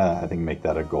kind of, I think, make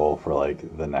that a goal for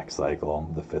like the next cycle,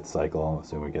 the 5th cycle. As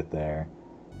soon as we get there,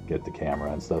 get the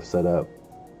camera and stuff set up.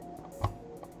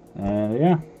 And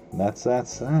yeah. That's that.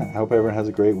 I hope everyone has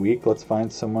a great week. Let's find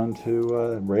someone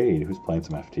to raid who's playing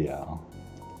some FTL.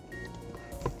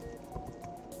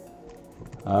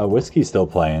 Whiskey's still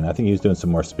playing. I think he was doing some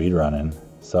more speed running.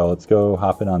 So let's go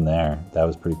hop in on there. That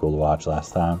was pretty cool to watch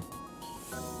last time.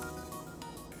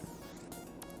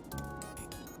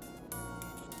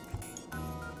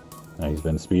 And he's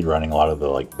been speed running a lot of the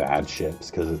like bad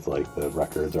ships because it's like the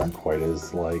records aren't quite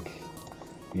as like,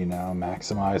 you know,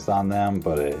 maximized on them,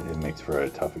 but it makes for a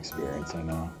tough experience, I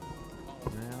know.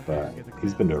 But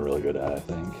he's been doing really good at it, I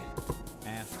think.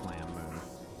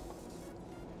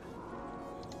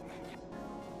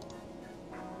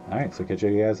 Alright, so catch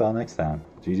you guys all next time.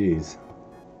 GG's.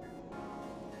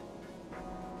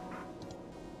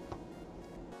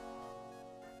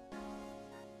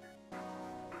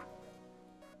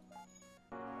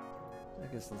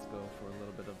 I guess let's go for a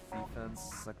little bit of defense,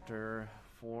 Sector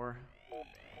 4.